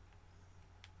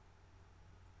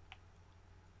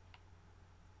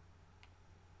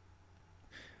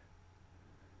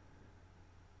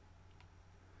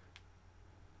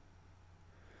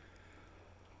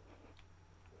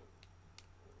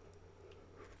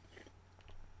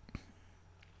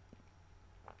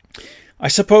 I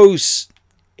suppose,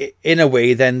 in a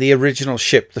way, then the original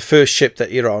ship, the first ship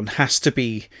that you're on, has to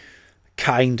be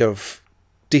kind of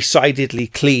decidedly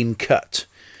clean cut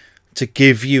to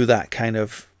give you that kind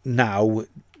of now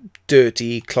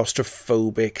dirty,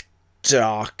 claustrophobic,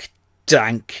 dark,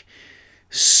 dank,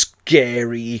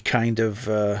 scary kind of,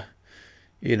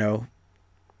 you know,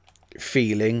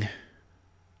 feeling.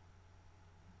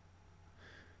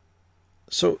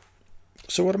 So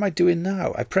what am I doing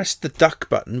now? I pressed the duck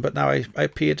button, but now I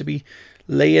appear to be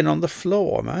laying on the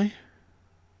floor, am I?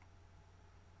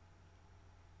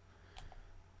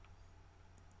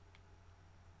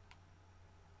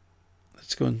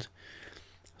 Let's go and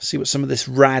see what some of this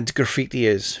rad graffiti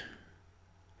is.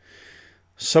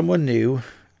 Someone new.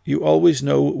 You always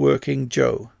know working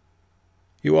Joe.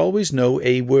 You always know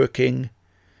a working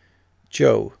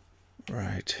Joe.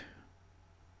 Right.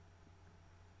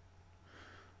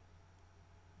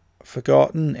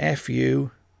 Forgotten,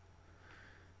 F.U.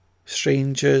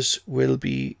 Strangers will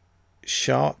be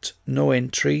shot, no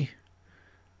entry.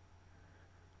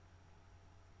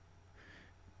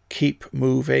 Keep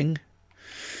moving.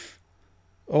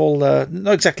 All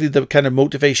not exactly the kind of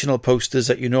motivational posters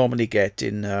that you normally get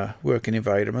in working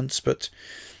environments, but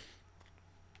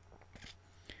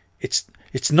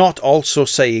It's not also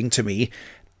saying to me,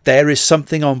 there is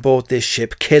something on board this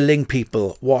ship killing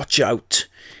people, watch out.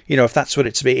 You know, if that's what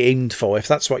it's being aimed for, if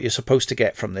that's what you're supposed to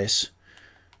get from this.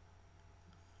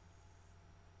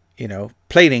 You know,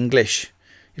 plain English.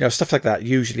 You know, stuff like that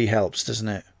usually helps, doesn't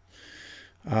it?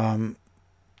 Oh,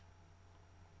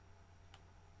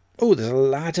 there's a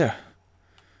ladder.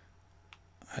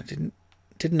 I didn't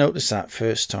notice that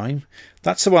first time.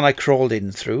 That's the one I crawled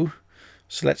in through.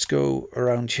 So let's go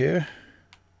around here.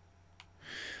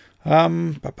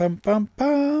 Ba bum bum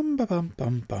bum ba bum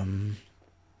bum bum.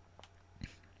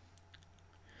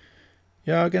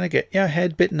 You're gonna get your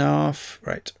head bitten off,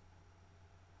 right?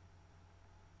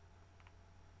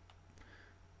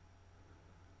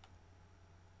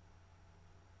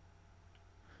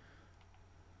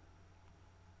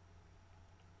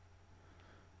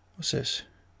 What's this?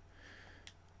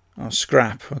 Oh,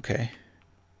 scrap. Okay.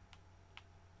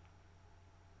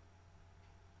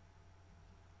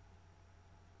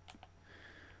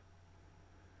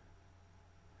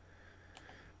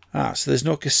 Ah, so there's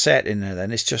no cassette in there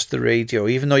then. It's just the radio.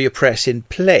 Even though you're pressing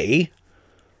play,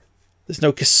 there's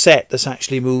no cassette that's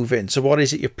actually moving. So what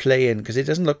is it you're playing? Because it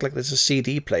doesn't look like there's a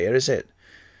CD player, is it?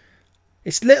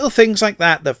 It's little things like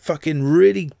that that fucking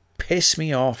really piss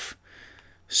me off.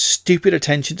 Stupid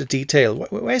attention to detail.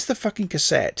 Where's the fucking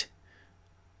cassette?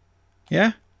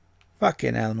 Yeah?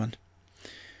 Fucking hell, man.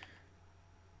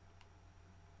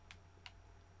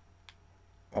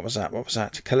 What was that? What was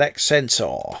that? Collect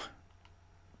sensor.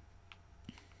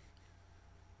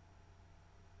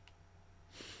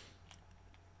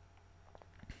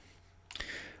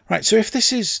 Right, so if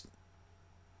this is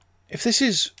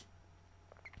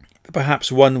perhaps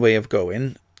one way of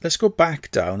going, let's go back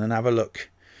down and have a look.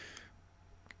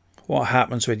 What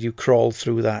happens when you crawl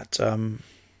through that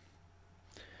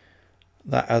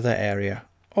that other area?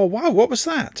 Oh wow, what was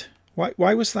that?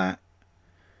 Why was that?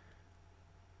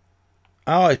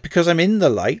 Oh, it's because I'm in the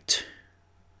light.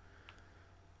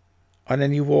 And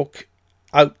then you walk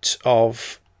out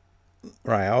of...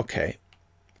 Right, okay.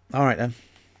 All right then.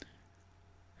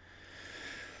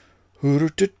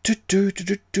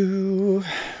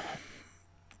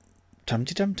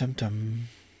 Tum-de-dum-tum-tum.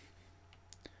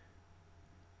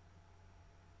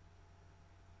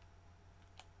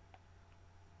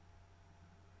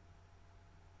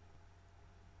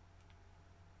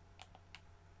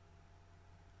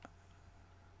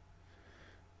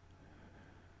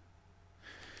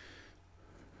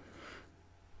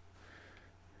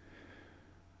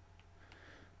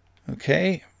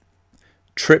 Okay.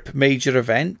 Trip major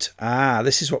event. Ah,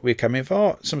 this is what we're coming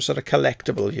for. Some sort of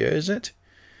collectible here, is it?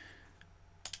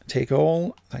 Take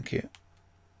all. Thank you.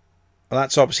 Well,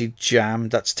 that's obviously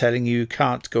jammed. That's telling you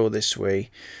can't go this way.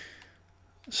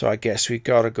 So I guess we've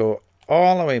got to go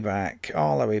all the way back.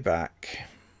 All the way back.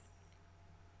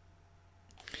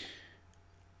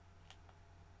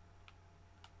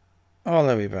 All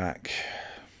the way back.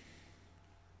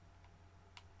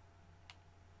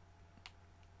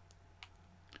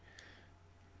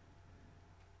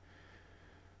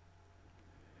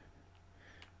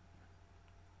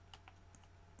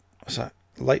 What's that?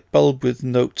 Light bulb with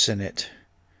notes in it.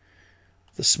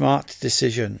 The smart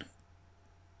decision.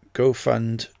 Go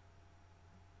fund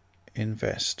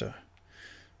investor.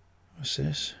 What's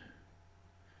this?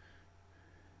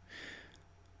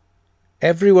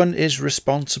 Everyone is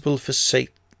responsible for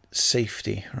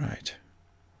safety. Right.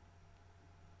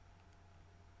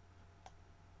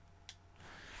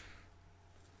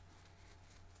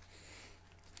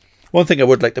 One thing I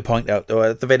would like to point out, though,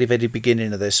 at the very, very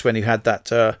beginning of this, when you had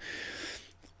that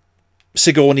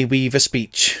Sigourney Weaver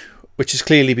speech, which has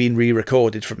clearly been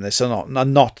re-recorded from this,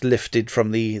 and not lifted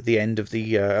from the end of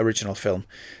the original film,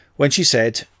 when she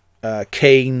said,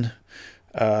 Kane,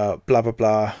 blah, blah,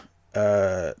 blah,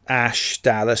 Ash,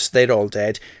 Dallas, they're all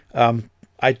dead.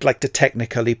 I'd like to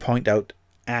technically point out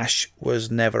Ash was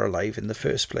never alive in the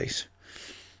first place.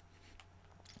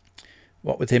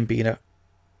 What with him being a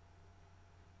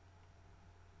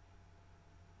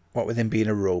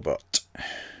robot.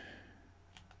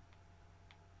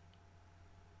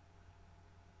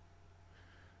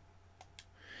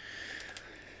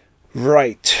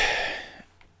 Right.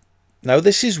 Now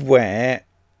this is where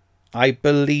I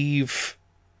believe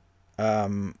a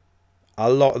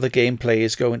lot of the gameplay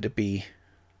is going to be.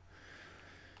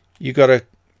 You gotta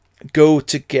go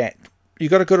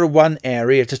to one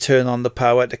area to turn on the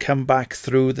power, to come back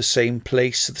through the same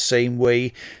place the same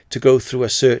way, to go through a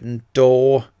certain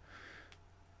door.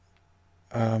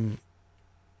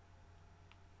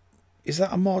 Is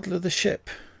that a model of the ship?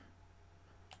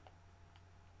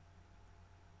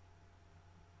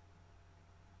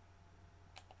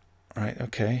 Right,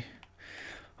 okay.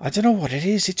 I don't know what it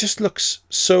is. It just looks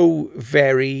so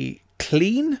very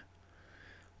clean,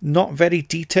 not very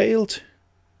detailed.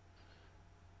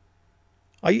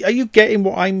 Are you getting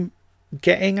what I'm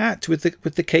getting at with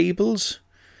the cables?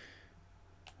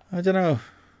 I don't know.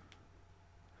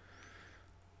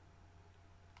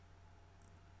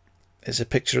 There's a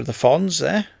picture of the Fonz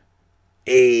there.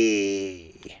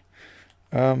 Hey.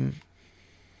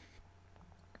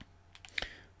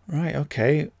 Right,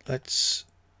 okay. Let's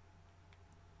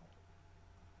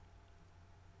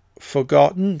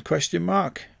forgotten question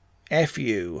mark. F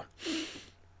you.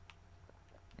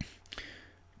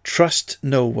 Trust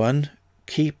no one.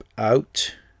 Keep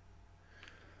out.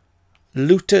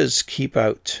 Looters keep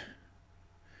out.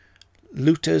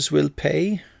 Looters will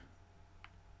pay.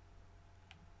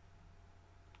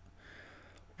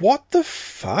 What the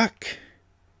fuck?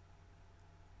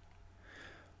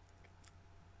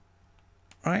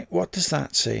 Right, what does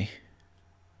that say?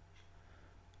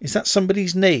 Is that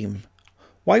somebody's name?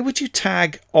 Why would you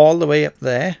tag all the way up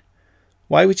there?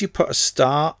 Why would you put a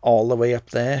star all the way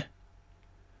up there?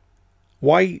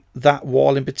 Why that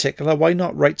wall in particular? Why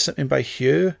not write something by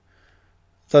here?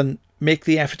 Then make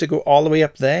the effort to go all the way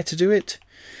up there to do it?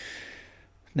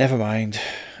 Never mind.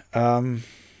 All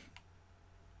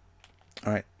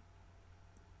right.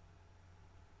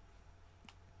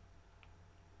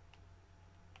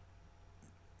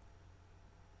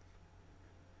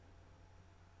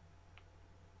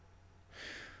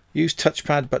 Use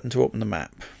touchpad button to open the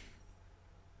map.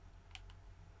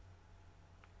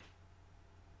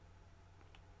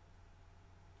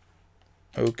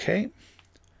 Okay.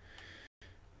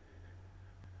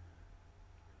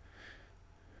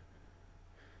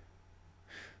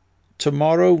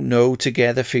 Tomorrow, no,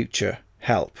 together, future.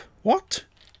 Help. What?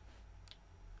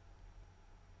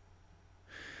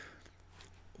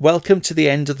 Welcome to the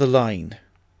end of the line.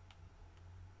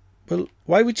 Well,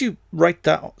 why would you write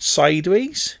that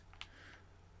sideways?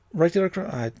 Write it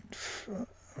across.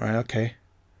 Right, okay.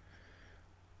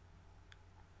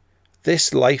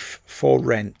 This life for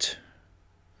rent.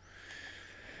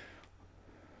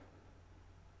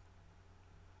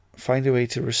 Find a way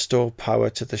to restore power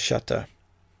to the shutter.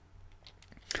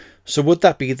 So would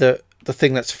that be the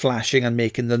thing that's flashing and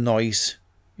making the noise?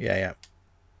 Yeah.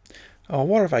 Oh,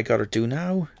 what have I got to do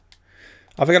now?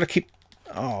 Have I got to keep...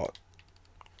 Oh.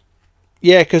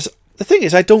 Yeah, because the thing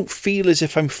is, I don't feel as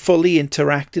if I'm fully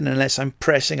interacting unless I'm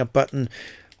pressing a button.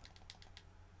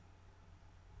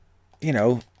 You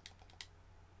know.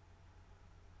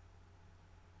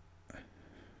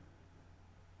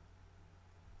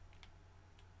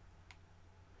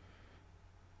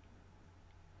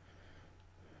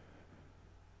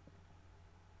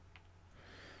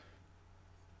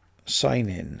 Sign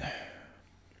in.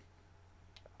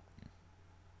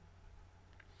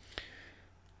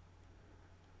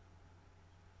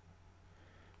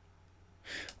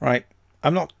 Right,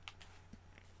 I'm not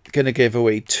going to give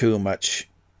away too much.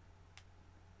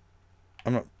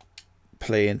 I'm not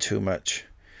playing too much.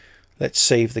 Let's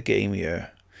save the game here.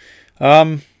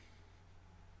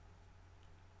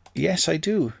 Yes, I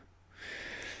do.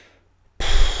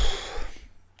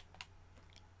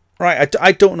 Right,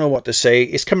 I don't know what to say.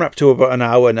 It's coming up to about an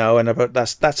hour now, and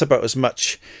that's about as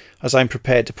much as I'm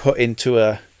prepared to put into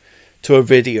a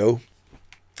video.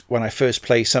 When I first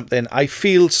play something, I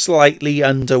feel slightly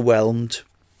underwhelmed.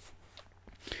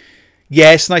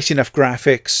 Yes, nice enough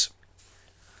graphics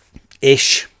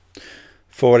ish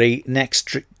for a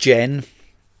next gen,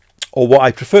 or what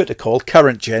I prefer to call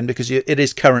current gen, because it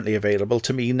is currently available.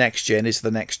 To me, next gen is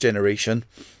the next generation.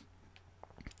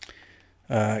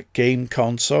 Game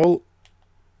console.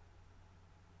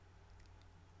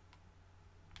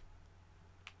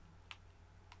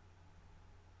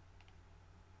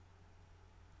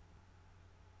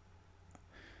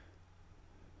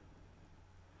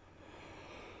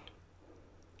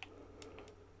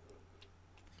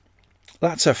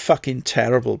 That's a fucking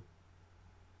terrible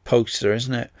poster,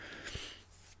 isn't it?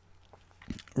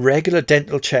 Regular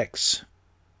dental checkups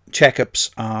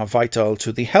are vital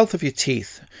to the health of your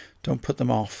teeth. Don't put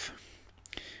them off.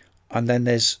 And then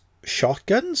there's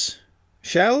shotguns?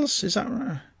 Shells? Is that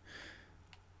right?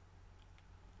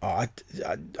 Oh,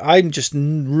 I'm just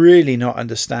really not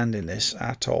understanding this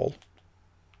at all.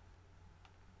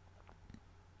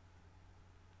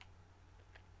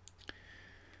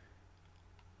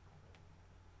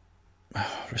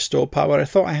 Restore power. I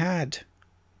thought I had.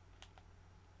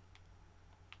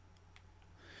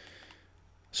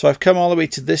 So I've come all the way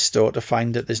to this store to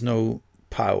find that there's no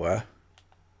power.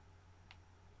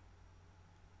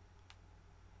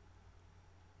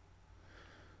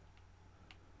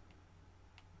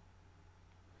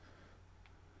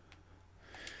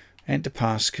 Enter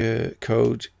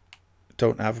passcode.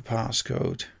 Don't have a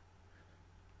passcode.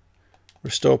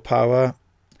 Restore power.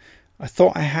 I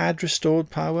thought I had restored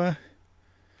power.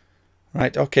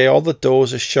 Right, okay, all the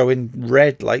doors are showing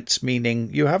red lights,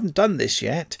 meaning you haven't done this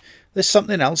yet. There's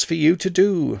something else for you to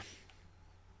do.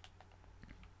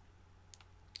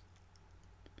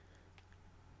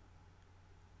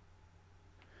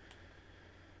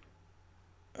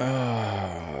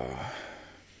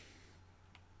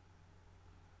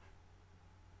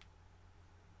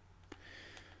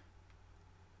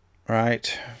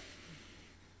 Right.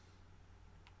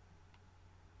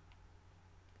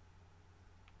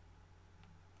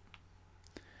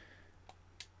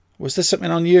 Was there something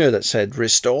on here that said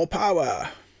restore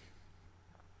power?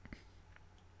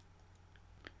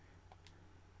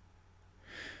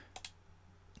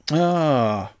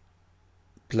 Oh,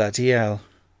 bloody hell.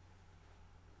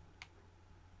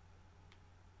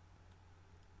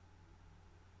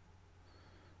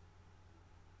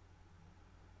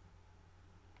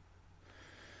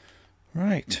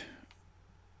 Right.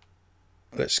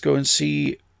 Let's go and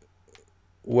see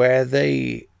where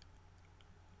they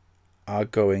are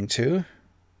going to.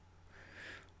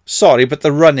 Sorry, but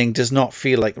the running does not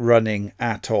feel like running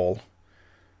at all.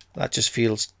 That just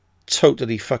feels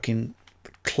totally fucking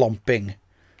clomping.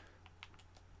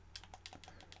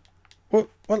 Well,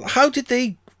 how did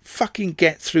they fucking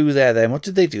get through there then? What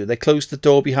did they do? They closed the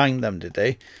door behind them, did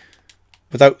they?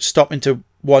 Without stopping to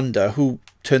wonder who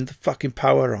turned the fucking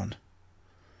power on.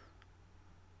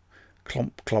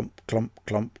 Clomp, clomp, clomp,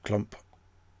 clomp, clomp.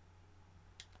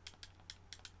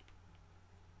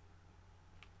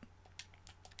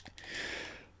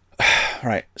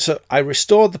 Right, so I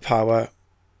restored the power.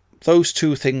 Those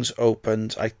two things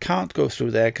opened. I can't go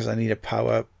through there because I need a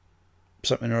power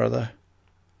something or other.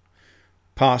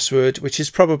 Password, which is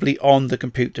probably on the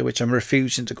computer, which I'm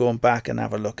refusing to go on back and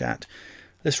have a look at.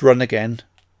 Let's run again.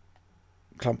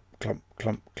 Clump, clump,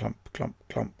 clump, clump, clump,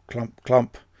 clump, clump,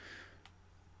 clump.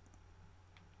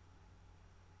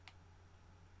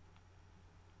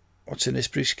 What's in this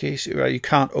briefcase? You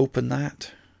can't open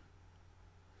that.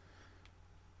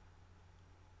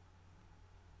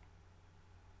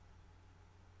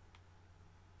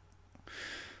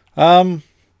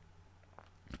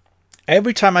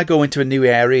 Every time I go into a new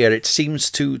area, it seems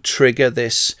to trigger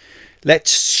this.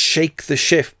 Let's shake the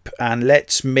ship and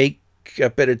let's make a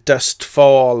bit of dust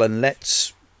fall and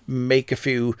let's make a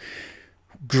few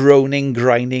groaning,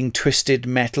 grinding, twisted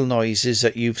metal noises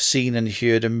that you've seen and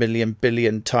heard a million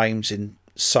billion times in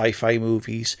sci-fi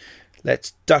movies.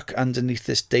 Let's duck underneath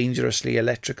this dangerously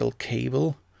electrical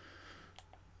cable.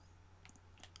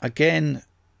 Again,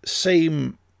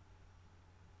 same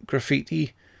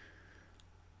graffiti.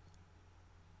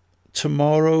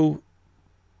 Tomorrow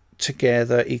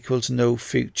together equals no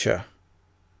future.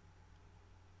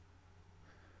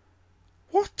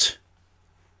 What?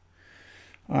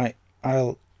 Alright,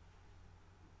 I'll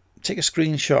take a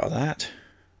screenshot of that.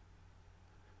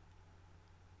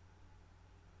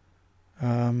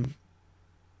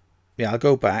 Yeah, I'll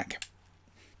go back.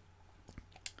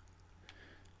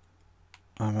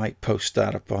 I might post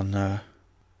that up on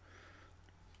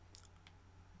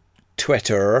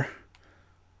Twitter.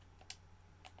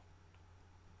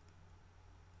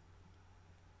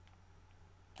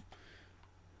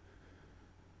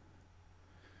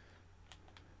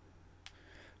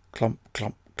 Clump,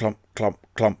 clump, clump, clump,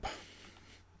 clump.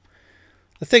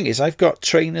 The thing is, I've got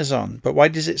trainers on, but why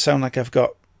does it sound like I've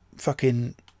got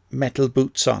fucking metal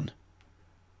boots on?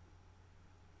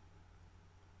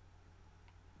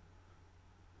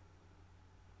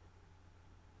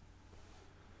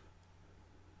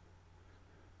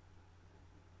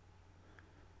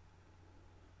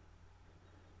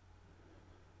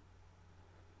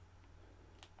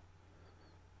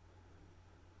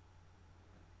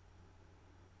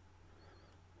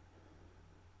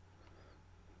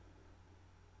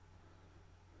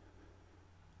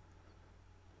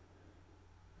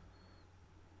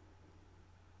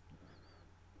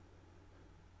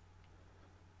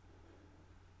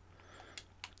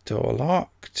 Door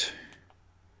locked.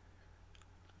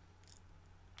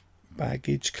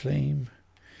 Baggage claim.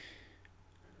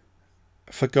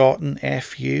 Forgotten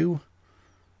FU.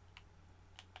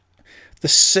 The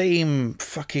same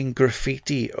fucking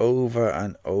graffiti over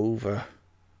and over.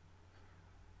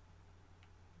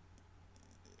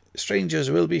 Strangers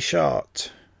will be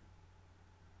shot.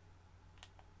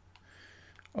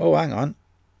 Oh, hang on.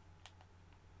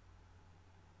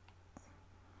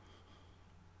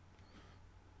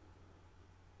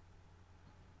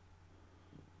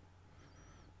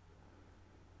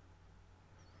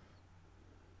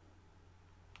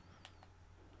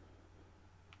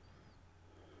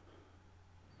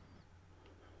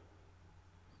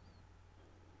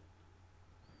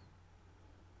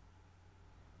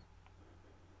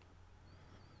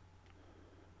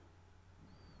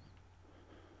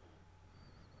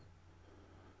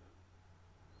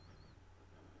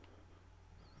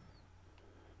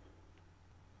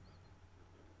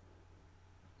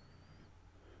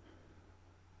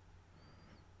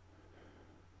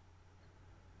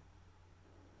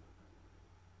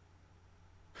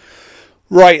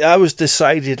 Right, that was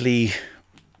decidedly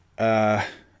not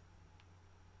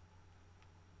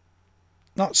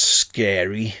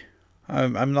scary.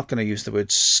 I'm not going to use the word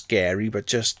scary, but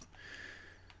just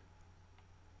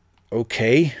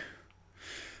okay.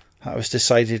 That was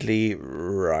decidedly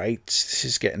right. This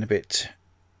is getting a bit...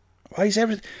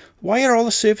 Why are all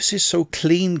the surfaces so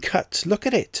clean cut? Look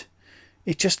at it.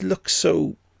 It just looks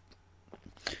so...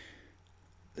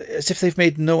 as if they've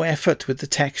made no effort with the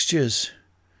textures.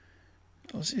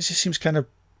 It just seems kind of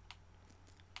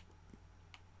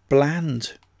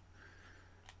bland.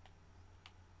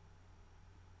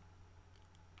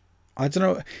 I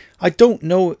don't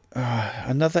know.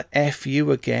 Another F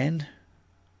you again.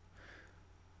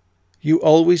 You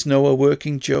always know a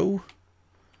working Joe.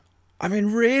 I mean,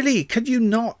 really, could you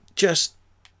not just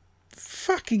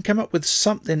fucking come up with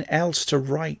something else to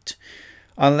write?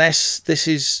 Unless this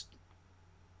is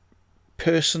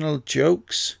personal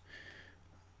jokes.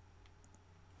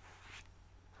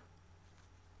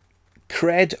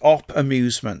 Cred op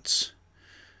amusements.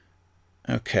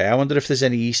 Okay, I wonder if there's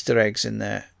any Easter eggs in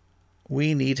there.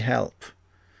 We need help.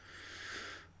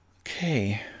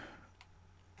 Okay.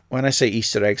 When I say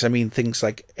Easter eggs, I mean things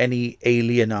like any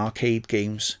Alien arcade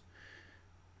games.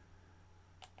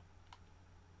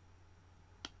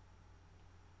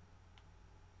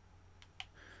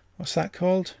 What's that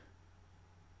called?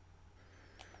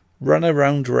 Run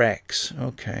Around Rex.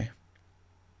 Okay.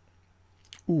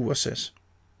 Ooh, what's this?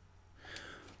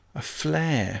 A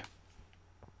flare.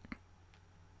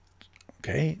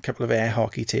 Okay, a couple of air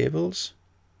hockey tables.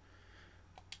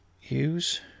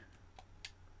 Use.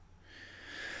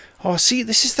 Oh, see,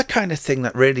 this is the kind of thing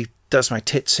that really does my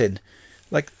tits in.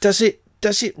 Like, does it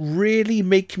really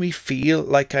make me feel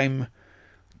like I'm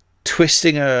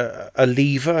twisting a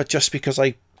lever just because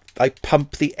I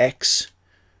pump the X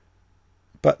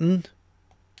button?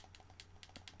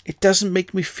 It doesn't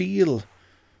make me feel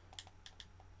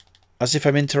as if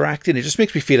I'm interacting. It just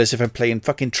makes me feel as if I'm playing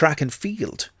fucking track and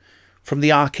field from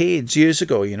the arcades years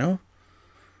ago, you know?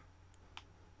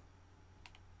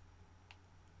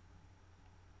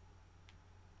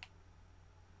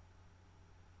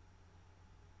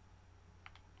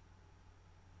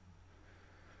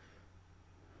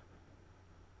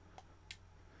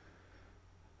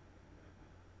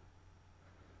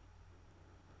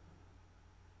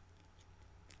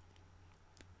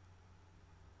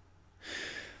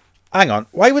 Hang on,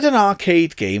 why would an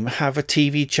arcade game have a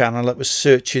TV channel that was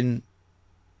searching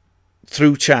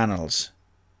through channels?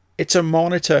 It's a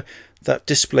monitor that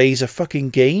displays a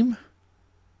fucking game.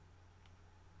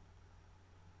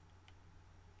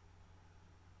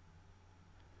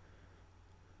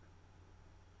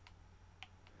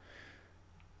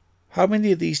 How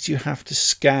many of these do you have to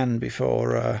scan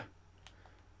before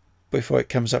it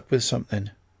comes up with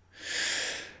something?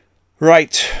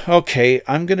 Right, okay,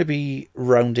 I'm going to be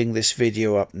rounding this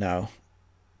video up now.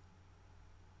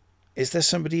 Is there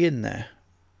somebody in there?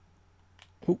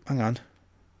 Oh, hang on.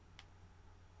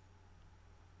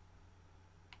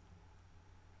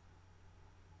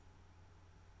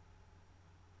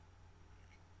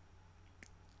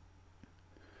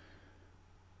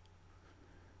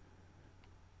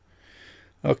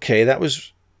 Okay, that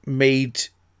was made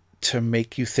to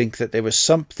make you think that there was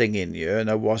something in you.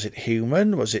 Now, was it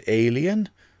human? Was it alien?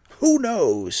 Who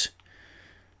knows?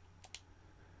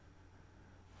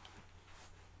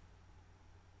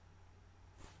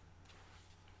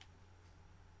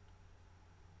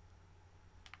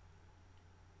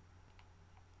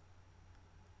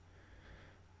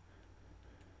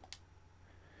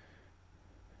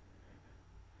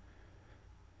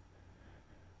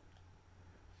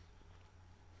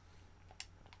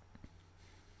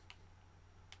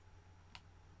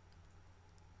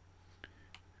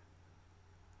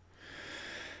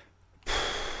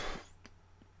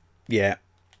 Yeah.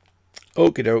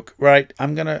 Okie doke. Right,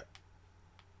 I'm going to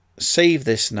save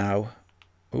this now.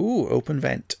 Ooh, open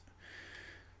vent.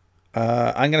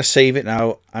 I'm going to save it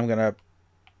now. I'm going to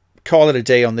call it a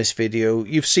day on this video.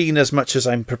 You've seen as much as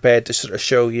I'm prepared to sort of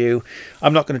show you.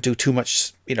 I'm not going to do too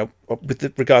much, you know,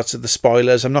 with regards to the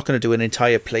spoilers. I'm not going to do an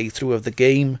entire playthrough of the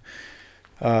game.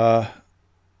 There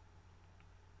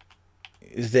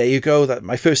you go. That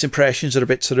my first impressions are a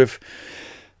bit sort of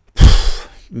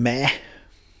meh,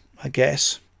 I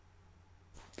guess.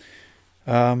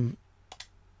 But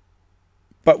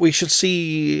we shall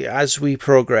see as we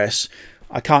progress.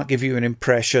 I can't give you an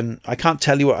impression. I can't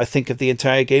tell you what I think of the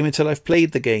entire game until I've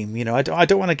played the game. You know, I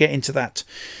don't want to get into that.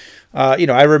 You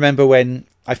know, I remember when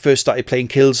I first started playing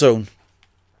Killzone.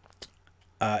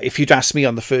 If you'd asked me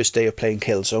on the first day of playing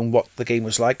Killzone what the game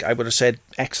was like, I would have said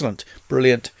excellent,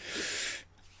 brilliant.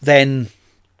 Then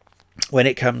when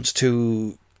it comes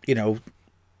to, you know,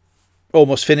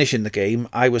 almost finishing the game,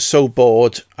 I was so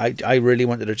bored. I really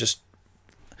wanted to just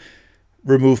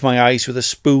remove my eyes with a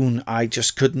spoon. I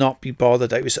just could not be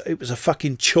bothered. It was a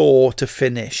fucking chore to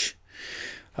finish.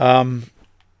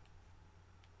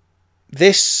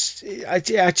 This, I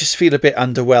just feel a bit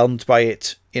underwhelmed by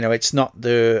it. You know, it's not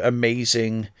the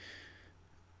amazing,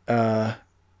 oh,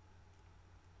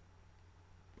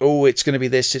 it's going to be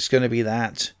this, it's going to be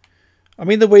that. I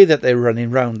mean, the way that they're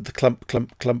running round, the clump,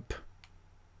 clump, clump.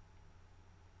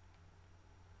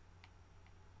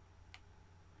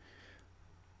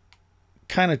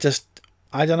 Kind of just,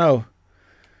 I don't know.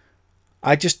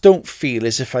 I just don't feel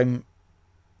as if I'm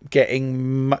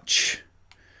getting much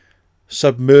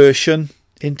submersion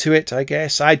into it, I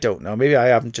guess. I don't know. Maybe I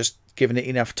haven't just given it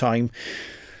enough time.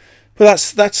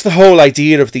 But that's the whole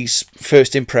idea of these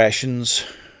first impressions.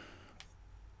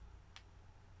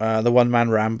 The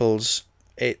one-man rambles.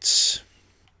 It's,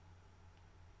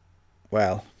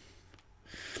 well,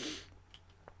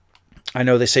 I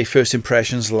know they say first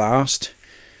impressions last.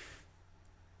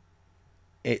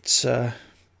 It's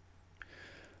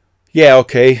yeah,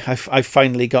 okay, I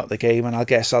finally got the game, and I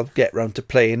guess I'll get round to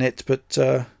playing it, but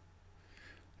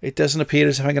it doesn't appear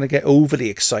as if I'm going to get overly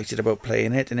excited about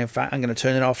playing it, and in fact I'm going to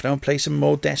turn it off now and play some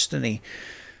more Destiny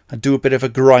and do a bit of a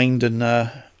grind and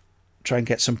try and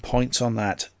get some points on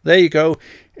that. There you go,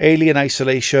 Alien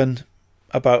Isolation,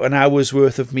 about an hour's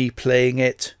worth of me playing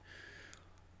it.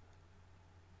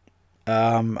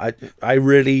 I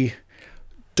really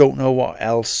don't know what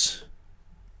else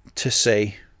to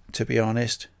say, to be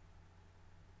honest.